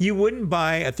 you wouldn't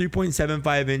buy a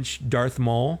 3.75 inch Darth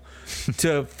Maul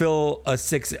to fill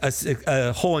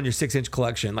a hole in your 6 inch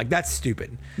collection. Like that's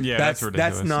stupid. Yeah, that's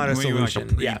ridiculous. That's not a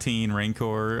solution. Like a preteen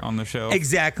Rancor on the shelf.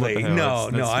 Exactly. What the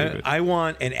hell? No. That's I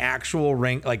want an actual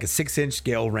like a 6 inch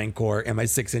scale Rancor in my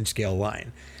 6 inch scale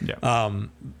line. Yeah.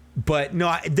 But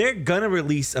no, they're gonna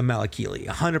release a Malakili,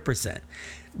 100%.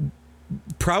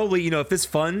 Probably, if this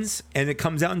funds and it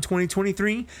comes out in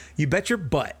 2023, you bet your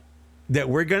butt that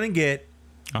we're gonna get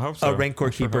I hope so. a Rancor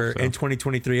Keeper in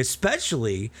 2023,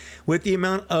 especially with the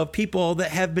amount of people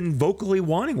that have been vocally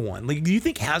wanting one. Like, do you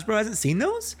think Hasbro hasn't seen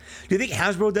those? Do you think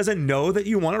Hasbro doesn't know that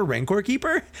you want a Rancor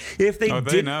Keeper? If they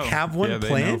didn't have one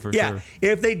planned, sure.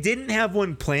 If they didn't have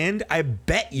one planned, I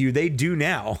bet you they do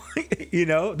now.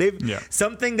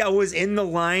 Something that was in the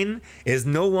line is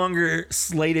no longer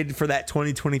slated for that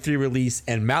 2023 release,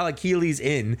 and Malakili's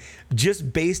in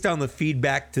just based on the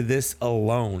feedback to this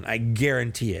alone. I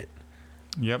guarantee it.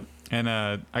 Yep. And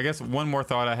I guess one more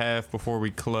thought I have before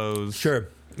we close. Sure.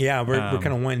 Yeah, we're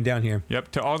kind of winding down here.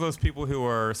 Yep. To all those people who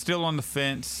are still on the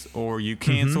fence or you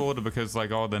canceled because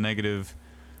like all the negative,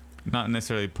 not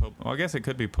necessarily, I guess it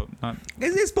could be,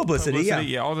 It's publicity, yeah.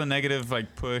 Yeah, all the negative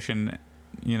like push and,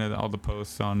 all the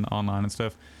posts online and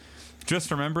stuff.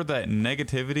 Just remember that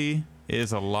negativity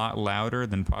is a lot louder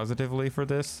than positively for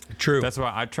this. True. That's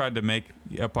why I tried to make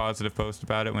a positive post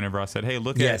about it whenever I said, hey,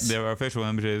 look at the official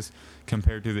images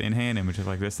compared to the in-hand images.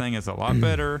 Like, this thing is a lot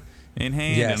better in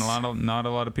hand, and not a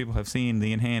lot of people have seen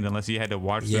the in hand unless you had to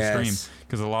watch the stream,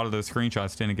 because a lot of those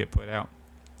screenshots tend to get put out.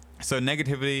 So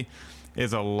negativity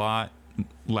is a lot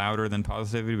louder than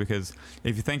positivity, because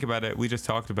if you think about it, we just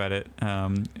talked about it,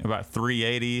 about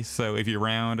 380. So if you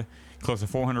round, close to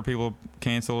 400 people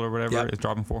canceled or whatever, it's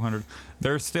dropping 400.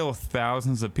 There's still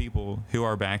thousands of people who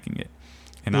are backing it.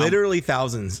 And literally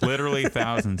thousands. Literally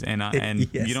thousands. And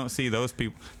you don't see those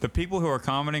people. The people who are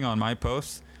commenting on my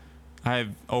posts, I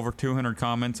have over 200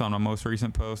 comments on my most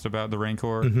recent post about the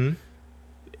Rancor.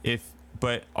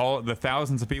 But all the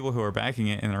thousands of people who are backing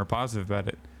it and are positive about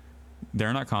it,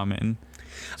 they're not commenting.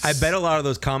 I bet a lot of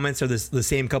those comments are the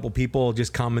same couple people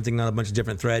just commenting on a bunch of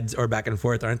different threads or back and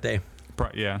forth, aren't they?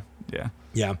 Yeah.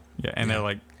 And they're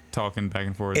like talking back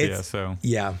and forth.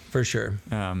 Yeah, for sure.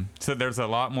 So there's a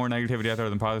lot more negativity out there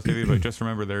than positivity, but just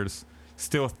remember, there's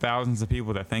still thousands of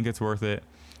people that think it's worth it.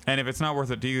 And if it's not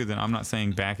worth it to you, then I'm not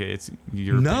saying back it. It's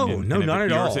your opinion. No, not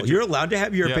at all. You're allowed to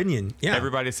have your opinion. Yeah.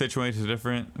 Everybody's situation is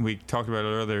different. We talked about it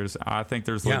earlier. I think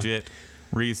there's legit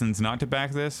reasons not to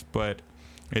back this, but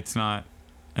it's not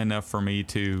enough for me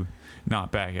to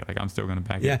not back it. Like, I'm still going to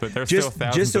back it. But there's still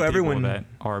thousands of people that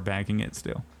are backing it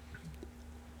still.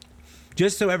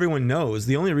 Just so everyone knows,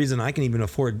 the only reason I can even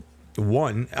afford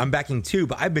one, I'm backing two,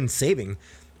 but I've been saving.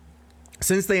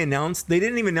 Since they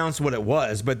didn't even announce what it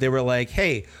was, but they were like,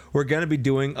 hey, we're going to be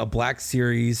doing a Black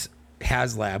Series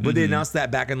HasLab. But they announced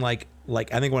that back in like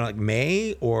I think when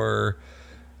May or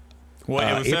it was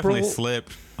April. Definitely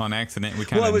slipped on accident. We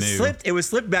kind of knew. It was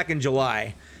slipped back in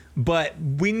July. But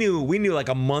we knew like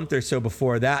a month or so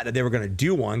before that they were going to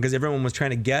do one, because everyone was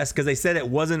trying to guess, because they said it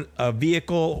wasn't a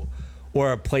vehicle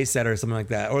or a playset or something like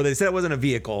that. Or they said it wasn't a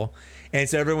vehicle. And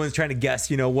so everyone's trying to guess,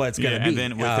 what it's going to be. And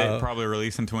then with it probably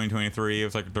released in 2023, it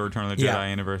was like the Return of the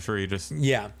Jedi anniversary. Just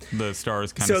the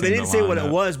stars kind of. So they didn't say what it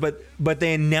was, but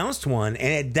they announced one,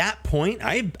 and at that point,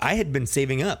 I had been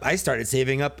saving up. I started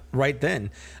saving up right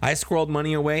then. I squirreled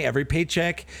money away every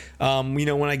paycheck. When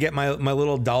I get my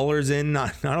little dollars in,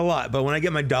 not a lot, but when I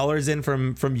get my dollars in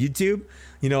from YouTube,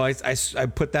 I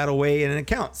put that away in an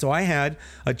account. So I had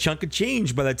a chunk of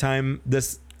change by the time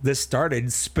this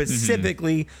started,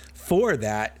 specifically for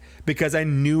that, because I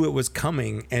knew it was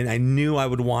coming and I knew I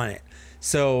would want it.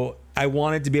 So I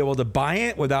wanted to be able to buy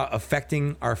it without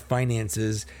affecting our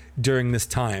finances during this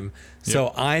time. Yep.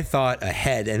 So I thought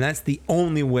ahead, and that's the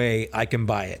only way I can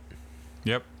buy it.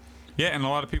 Yep. Yeah, and a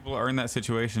lot of people are in that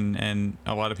situation, and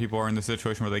a lot of people are in the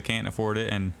situation where they can't afford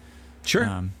it, and sure.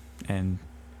 And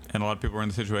a lot of people are in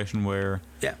the situation where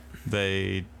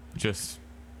they just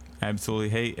absolutely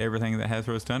hate everything that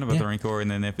Hasbro's done about the Rancor, and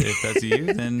then if that's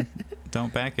you, then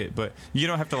don't back it. But you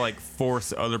don't have to like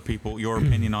force other people, your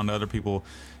opinion on other people,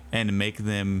 and make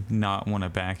them not want to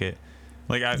back it.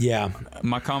 Like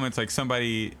my comments, like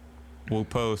somebody will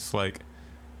post like,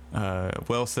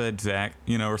 well said, Zach,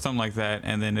 or something like that,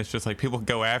 and then it's just like people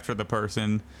go after the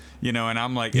person, and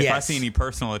I'm like, if I see any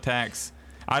personal attacks,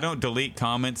 I don't delete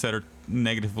comments that are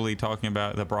negatively talking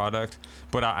about the product,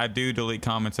 but I do delete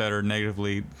comments that are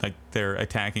negatively, like they're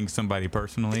attacking somebody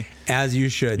personally. As you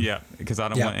should. Yeah, because I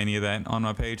don't want any of that on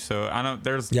my page. So I don't.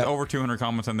 There's over 200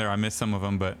 comments on there. I miss some of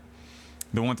them, but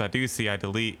the ones I do see, I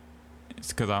delete. It's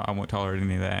because I won't tolerate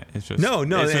any of that. It's just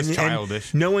it's just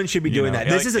childish. No one should be doing that.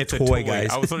 This is a toy, guys.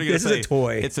 I was literally going to say, this is a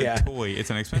toy. It's a toy. It's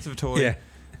an expensive toy.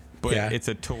 But it's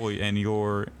a toy, and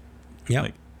you're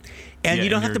like. And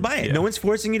you don't have to buy it. No one's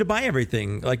forcing you to buy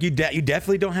everything. Like you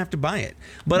definitely don't have to buy it.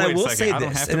 But I will say this. I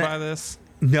don't have to buy this?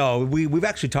 No, we've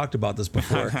actually talked about this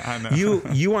before. I know.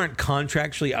 You aren't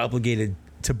contractually obligated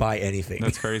to buy anything.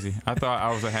 That's crazy. I thought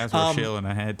I was a Hasbro shill and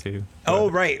I had to. Oh,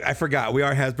 right. I forgot. We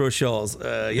are Hasbro shills.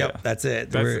 That's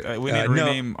it. We need to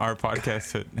rename our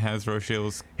podcast to Hasbro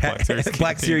Shills Black Series.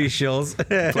 Black Series Shills.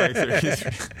 Black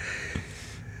Series.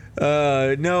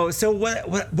 No. So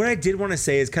what I did want to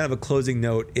say is kind of a closing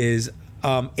note is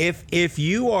if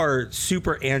you are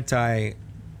super anti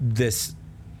this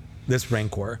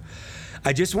Rancor,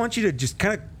 I just want you to just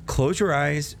kind of close your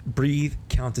eyes, breathe,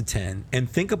 count to 10, and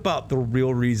think about the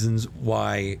real reasons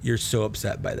why you're so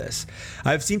upset by this.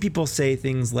 I've seen people say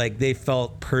things like they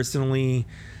felt personally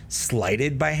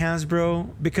slighted by Hasbro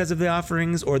because of the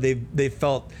offerings, or they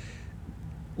felt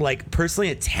like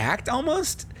personally attacked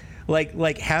almost. Like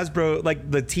Hasbro, like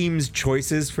the team's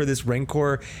choices for this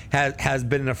Rancor has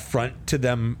been an affront to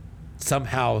them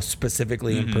somehow,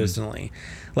 specifically and personally.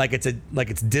 Like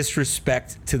it's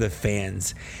disrespect to the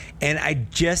fans, and I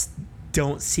just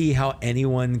don't see how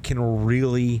anyone can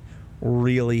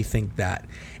really think that.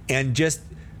 And just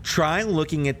try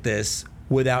looking at this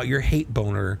without your hate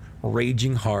boner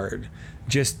raging hard.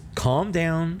 Just calm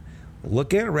down,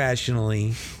 look at it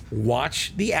rationally,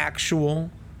 watch the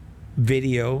actual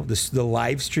video, the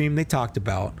live stream they talked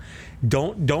about.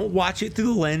 Don't watch it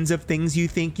through the lens of things you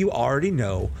think you already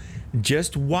know.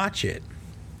 Just watch it.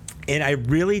 And I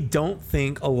really don't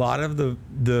think a lot of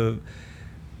the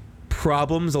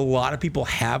problems a lot of people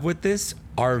have with this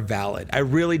are valid. I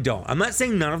really don't. I'm not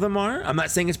saying none of them are. I'm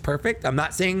not saying it's perfect. I'm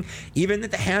not saying even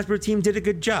that the Hasbro team did a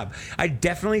good job. I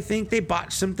definitely think they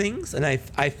botched some things, and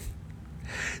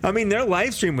I mean, their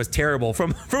live stream was terrible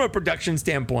from a production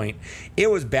standpoint.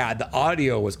 It was bad. The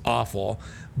audio was awful.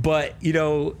 But,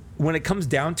 when it comes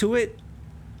down to it,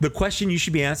 the question you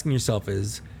should be asking yourself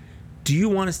is, do you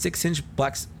want a 6-inch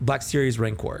Black Series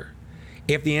Rancor?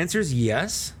 If the answer is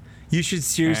yes, you should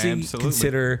seriously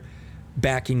consider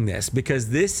backing this, because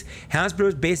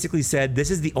Hasbro's basically said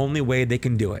this is the only way they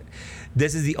can do it.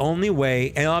 This is the only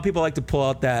way, and a lot of people like to pull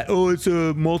out that, it's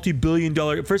a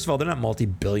multi-billion-dollar. First of all, they're not a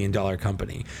multi-billion-dollar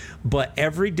company, but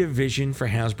every division for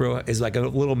Hasbro is like a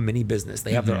little mini business.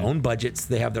 They have their own budgets,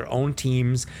 they have their own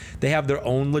teams, they have their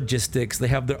own logistics, they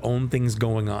have their own things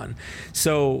going on.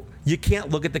 So you can't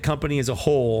look at the company as a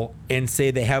whole and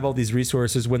say they have all these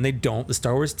resources when they don't. The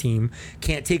Star Wars team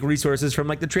can't take resources from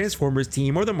like the Transformers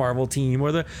team or the Marvel team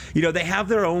or they have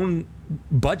their own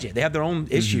budget. They have their own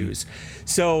issues.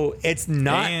 So it's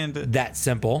not that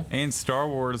simple. And Star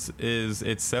Wars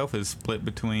itself is split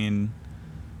between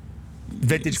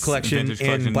Vintage Collection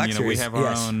and Black Series. We have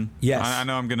our own. Yes. I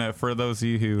know I'm going to, for those of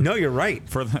you who... No, you're right.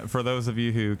 For those of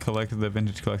you who collected the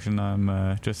Vintage Collection,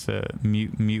 I'm just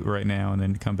mute right now and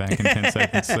then come back in 10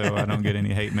 seconds so I don't get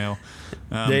any hate mail.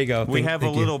 There you go. We have a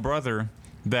little brother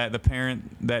that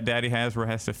that Daddy Hasbro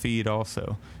has to feed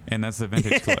also, and that's the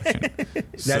Vintage Collection.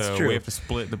 That's true. We have to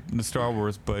split the Star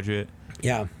Wars budget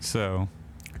Yeah. So,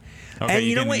 okay, And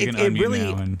you know what? You can It unmute really-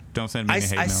 now and don't send me any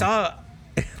hate I mail. saw.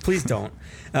 Please don't.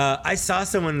 I saw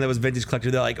someone that was vintage collector.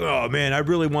 They're like, "Oh man, I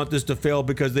really want this to fail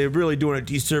because they're really doing a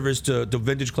disservice to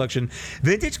vintage collection."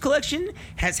 Vintage collection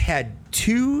has had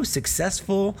 2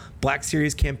 successful Black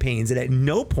Series campaigns, and at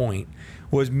no point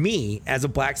was me as a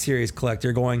Black Series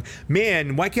collector going,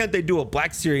 "Man, why can't they do a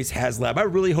Black Series HasLab? I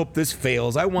really hope this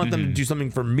fails. I want them to do something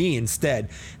for me instead."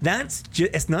 That's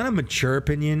just, it's not a mature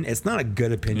opinion. It's not a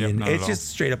good opinion. Not at It's all. just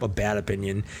straight up a bad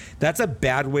opinion. That's a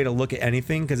bad way to look at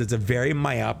anything because it's a very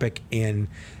myopic and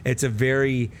it's a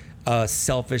very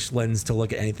selfish lens to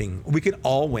look at anything. We can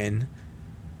all win.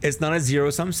 It's not a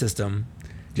zero-sum system.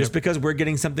 Just Yep. because we're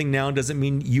getting something now doesn't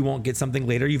mean you won't get something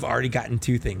later. You've already gotten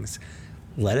 2 things.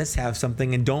 Let us have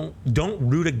something and don't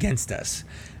root against us.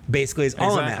 Basically, is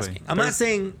all I'm Exactly.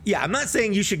 asking. I'm not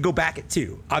saying you should go back at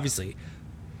 2, obviously,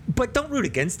 but don't root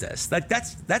against us.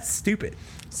 That's stupid.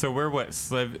 So we're what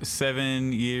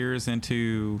 7 years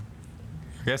into,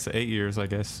 I guess 8 years.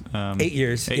 8 years.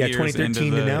 8 Yeah, years 2013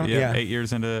 into to now. Yeah. 8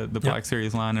 years into the Black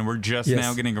Series line, and we're just Yes.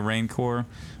 now getting a Raincore.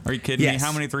 Are you kidding me? Yes.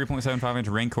 How many 3.75 inch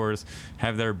Rancores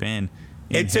have there been?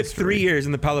 In It took history? 3 years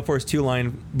in the Pilot Force 2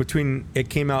 line between it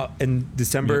came out in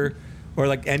December or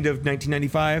like end of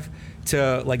 1995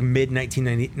 to like mid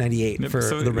 1998 Yep, for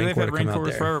so the they've Rancor had to come out Rancores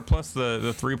there. forever. Plus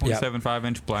the 3.75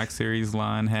 inch Black Series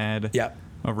line had Yep.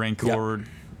 a Rancor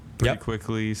pretty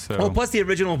quickly. So Well, plus the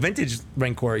original vintage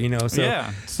Rancor, you know. So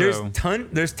Yeah, there's so-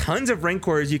 tons of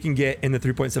Rancors you can get in the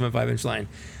 3.75 inch line.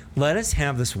 Let us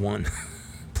have this one,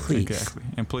 please. Exactly,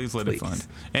 and please let it Please. fund.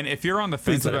 And if you're on the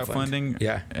fence let it about fund. funding,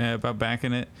 Yeah. about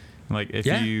backing it, like if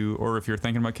Yeah. you or if you're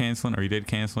thinking about canceling or you did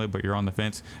cancel it but you're on the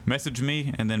fence, message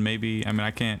me and then maybe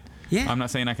I can't. Yeah. I'm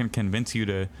not saying I can convince you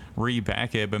to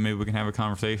re-back it, but maybe we can have a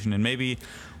conversation and maybe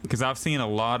because I've seen a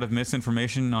lot of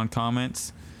misinformation on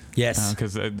comments. Yes.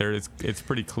 Because it's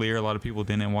pretty clear a lot of people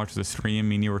didn't watch the stream. I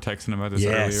mean, you were texting about this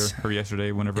Yes. earlier or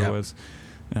yesterday, whenever Yep. it was.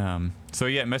 So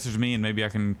yeah, message me and maybe I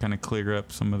can kind of clear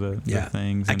up some of the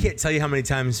things. I and- can't tell you how many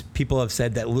times people have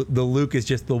said that the Luke is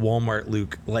just the Walmart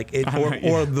Luke, like it, or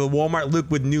Yeah. the Walmart Luke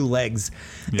with new legs.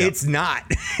 Yeah. It's not.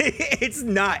 It's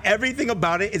not. Everything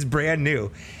about it is brand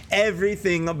new.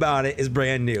 Everything about it is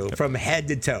brand new from head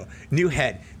to toe. New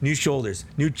head, new shoulders,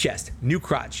 new chest, new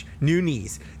crotch, new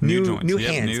knees, New new joints. new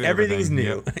Yep, hands. new Everything's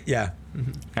everything. new. Yeah.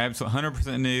 Absolutely,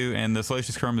 100% new, and the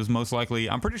Salacious Crumb is most likely.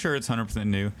 I'm pretty sure it's 100%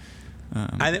 new.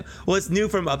 I think. Well, it's new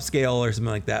from upscale or something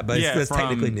like that, but Yeah, it's from-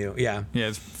 technically new. Yeah. Yeah,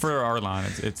 it's for our line.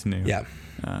 It's new. Yeah.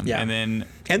 Yeah. And then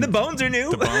And the bones are new.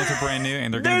 the bones are brand new,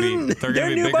 and they're gonna be They're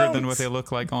be new bigger than bones. what they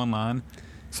look like online.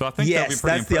 So I think that'll be Yes,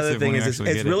 pretty that's the other impressive thing when is you it's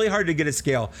actually get really it. hard to get a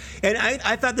scale. And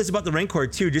I thought this about the Rancor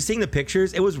too. Just seeing the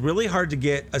pictures, it was really hard to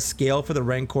get a scale for the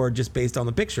Rancor just based on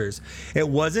the pictures. It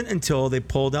wasn't until they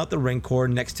pulled out the Rancor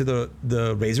next to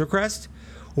the Razor Crest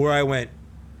where I went,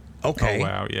 okay. Oh,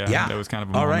 wow, yeah, that was kind of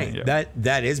a all moment, right. yeah.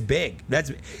 That is big. I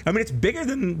mean, it's bigger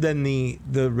than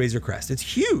the Razor Crest. It's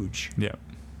huge. Yeah.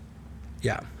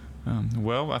 Yeah.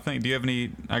 Well, I think. Do you have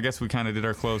any? I guess we kind of did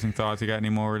our closing thoughts. You got any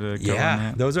more to go on Yeah,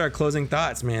 that? those are our closing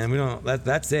thoughts, man. We don't.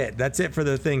 That's it. That's it for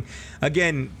the thing.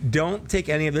 Again, don't take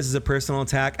any of this as a personal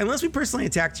attack, unless we personally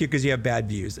attacked you because you have bad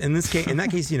views. In that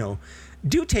case,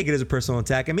 do take it as a personal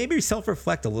attack and maybe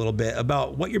self-reflect a little bit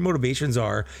about what your motivations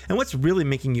are and what's really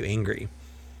making you angry.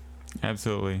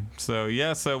 Absolutely. So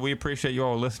yeah, so we appreciate you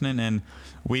all listening, and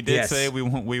we did Yes. say we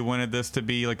wanted this to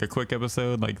be like a quick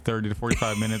episode, like 30 to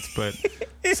 45 minutes, but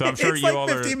so I'm sure it's you like all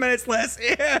 15 are. minutes less.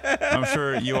 I'm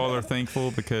sure you all are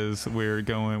thankful because we're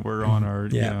on our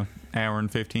Yeah. hour and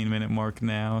 15-minute mark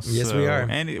now. Yes, so, we are.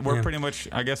 and we're Yeah. pretty much.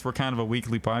 I guess we're kind of a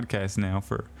weekly podcast now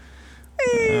for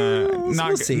We'll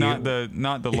not see. not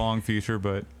the long future,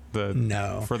 but the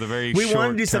No. for the very We short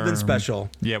want to do something term. special.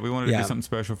 Yeah, we wanted to Yeah. do something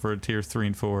special for tiers 3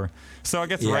 and 4. So I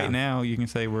guess Yeah. right now you can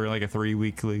say we're like a 3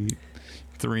 weekly,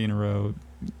 3 in a row.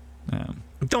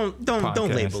 Don't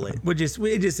Podcast. label it.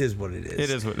 It just is what it is. It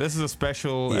is what this is a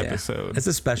special Yeah. episode. It's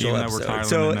a special even though we're episode. titling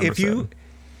So it number 7.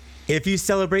 if you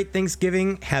celebrate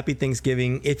Thanksgiving, happy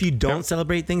Thanksgiving. If you don't Yep.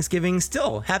 celebrate Thanksgiving,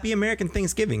 still happy American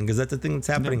Thanksgiving because that's the thing that's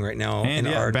happening right now and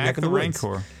in yeah, our back neck of the the woods.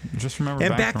 Rancor. Just remember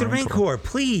And back the Rancor,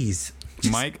 please.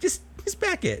 Mike? just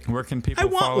back it. Where can people I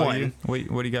want follow one. you?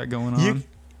 What do you got going on?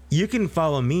 You can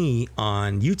follow me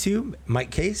on YouTube,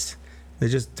 Mike Case. They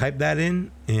just type that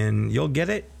in and you'll get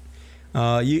it.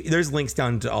 There's links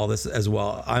down to all this as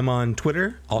well. I'm on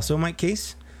Twitter, also Mike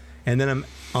Case, and then I'm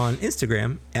on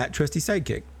Instagram at Trusty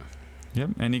Sidekick.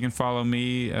 Yep, and you can follow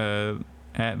me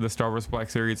at the Star Wars Black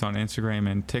Series on Instagram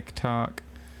and TikTok.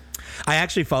 I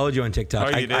actually followed you on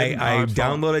TikTok. Oh, you did? I Oh, it's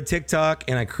fine. downloaded TikTok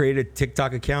and I created a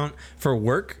TikTok account for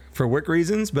work for work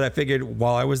reasons, but I figured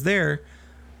while I was there,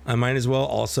 I might as well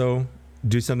also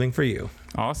do something for you.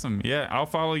 Awesome. Yeah, I'll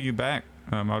follow you back.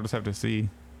 I'll just have to see.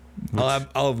 I'll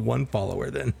have one follower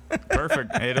then.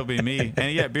 Perfect. It'll be me.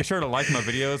 And yeah, be sure to like my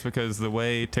videos, because the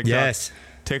way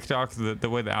TikTok, the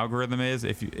way the algorithm is,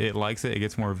 if it likes it, it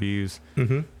gets more views.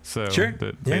 Mm-hmm. So Sure.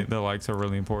 the likes are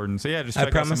really important. So yeah, just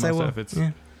check out some of my stuff. It's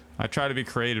I try to be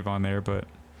creative on there, but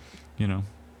you know.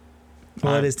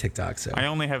 Well, it is TikTok, so I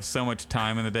only have so much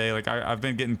time in the day. Like I've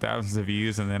been getting thousands of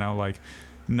views, and then I'll like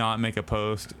not make a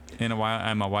post in a while,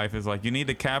 and my wife is like, you need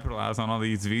to capitalize on all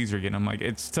these views you're getting. I'm like,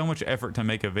 it's so much effort to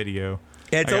make a video.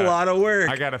 It's a lot of work.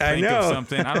 I gotta think of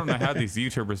something. I don't know how these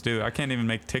YouTubers do it. I can't even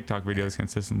make TikTok videos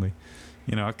consistently.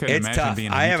 You know, I couldn't imagine tough.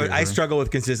 being a YouTuber. I struggle with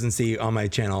consistency on my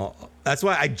channel. That's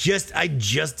why I just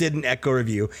did an Echo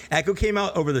review. Echo came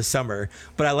out over the summer,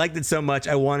 but I liked it so much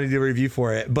I wanted to do a review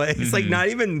for it. But it's like not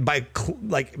even by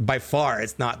far.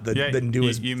 It's not the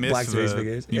newest Black Series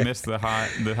videos. You missed the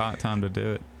hot time to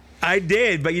do it. I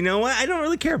did, but you know what? I don't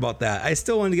really care about that. I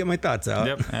still wanted to get my thoughts out.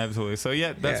 Yep, absolutely. So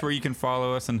yeah, that's where you can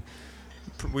follow us, and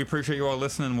we appreciate you all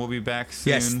listening. We'll be back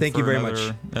soon. Yes, thank you very much.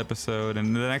 Episode,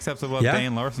 and the next episode we'll have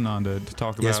Dan Larson on to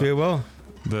talk about. Yes, we will.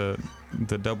 The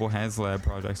double HasLab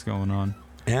projects going on.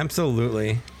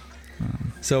 Absolutely.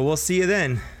 So we'll see you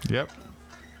then. Yep.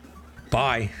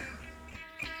 Bye.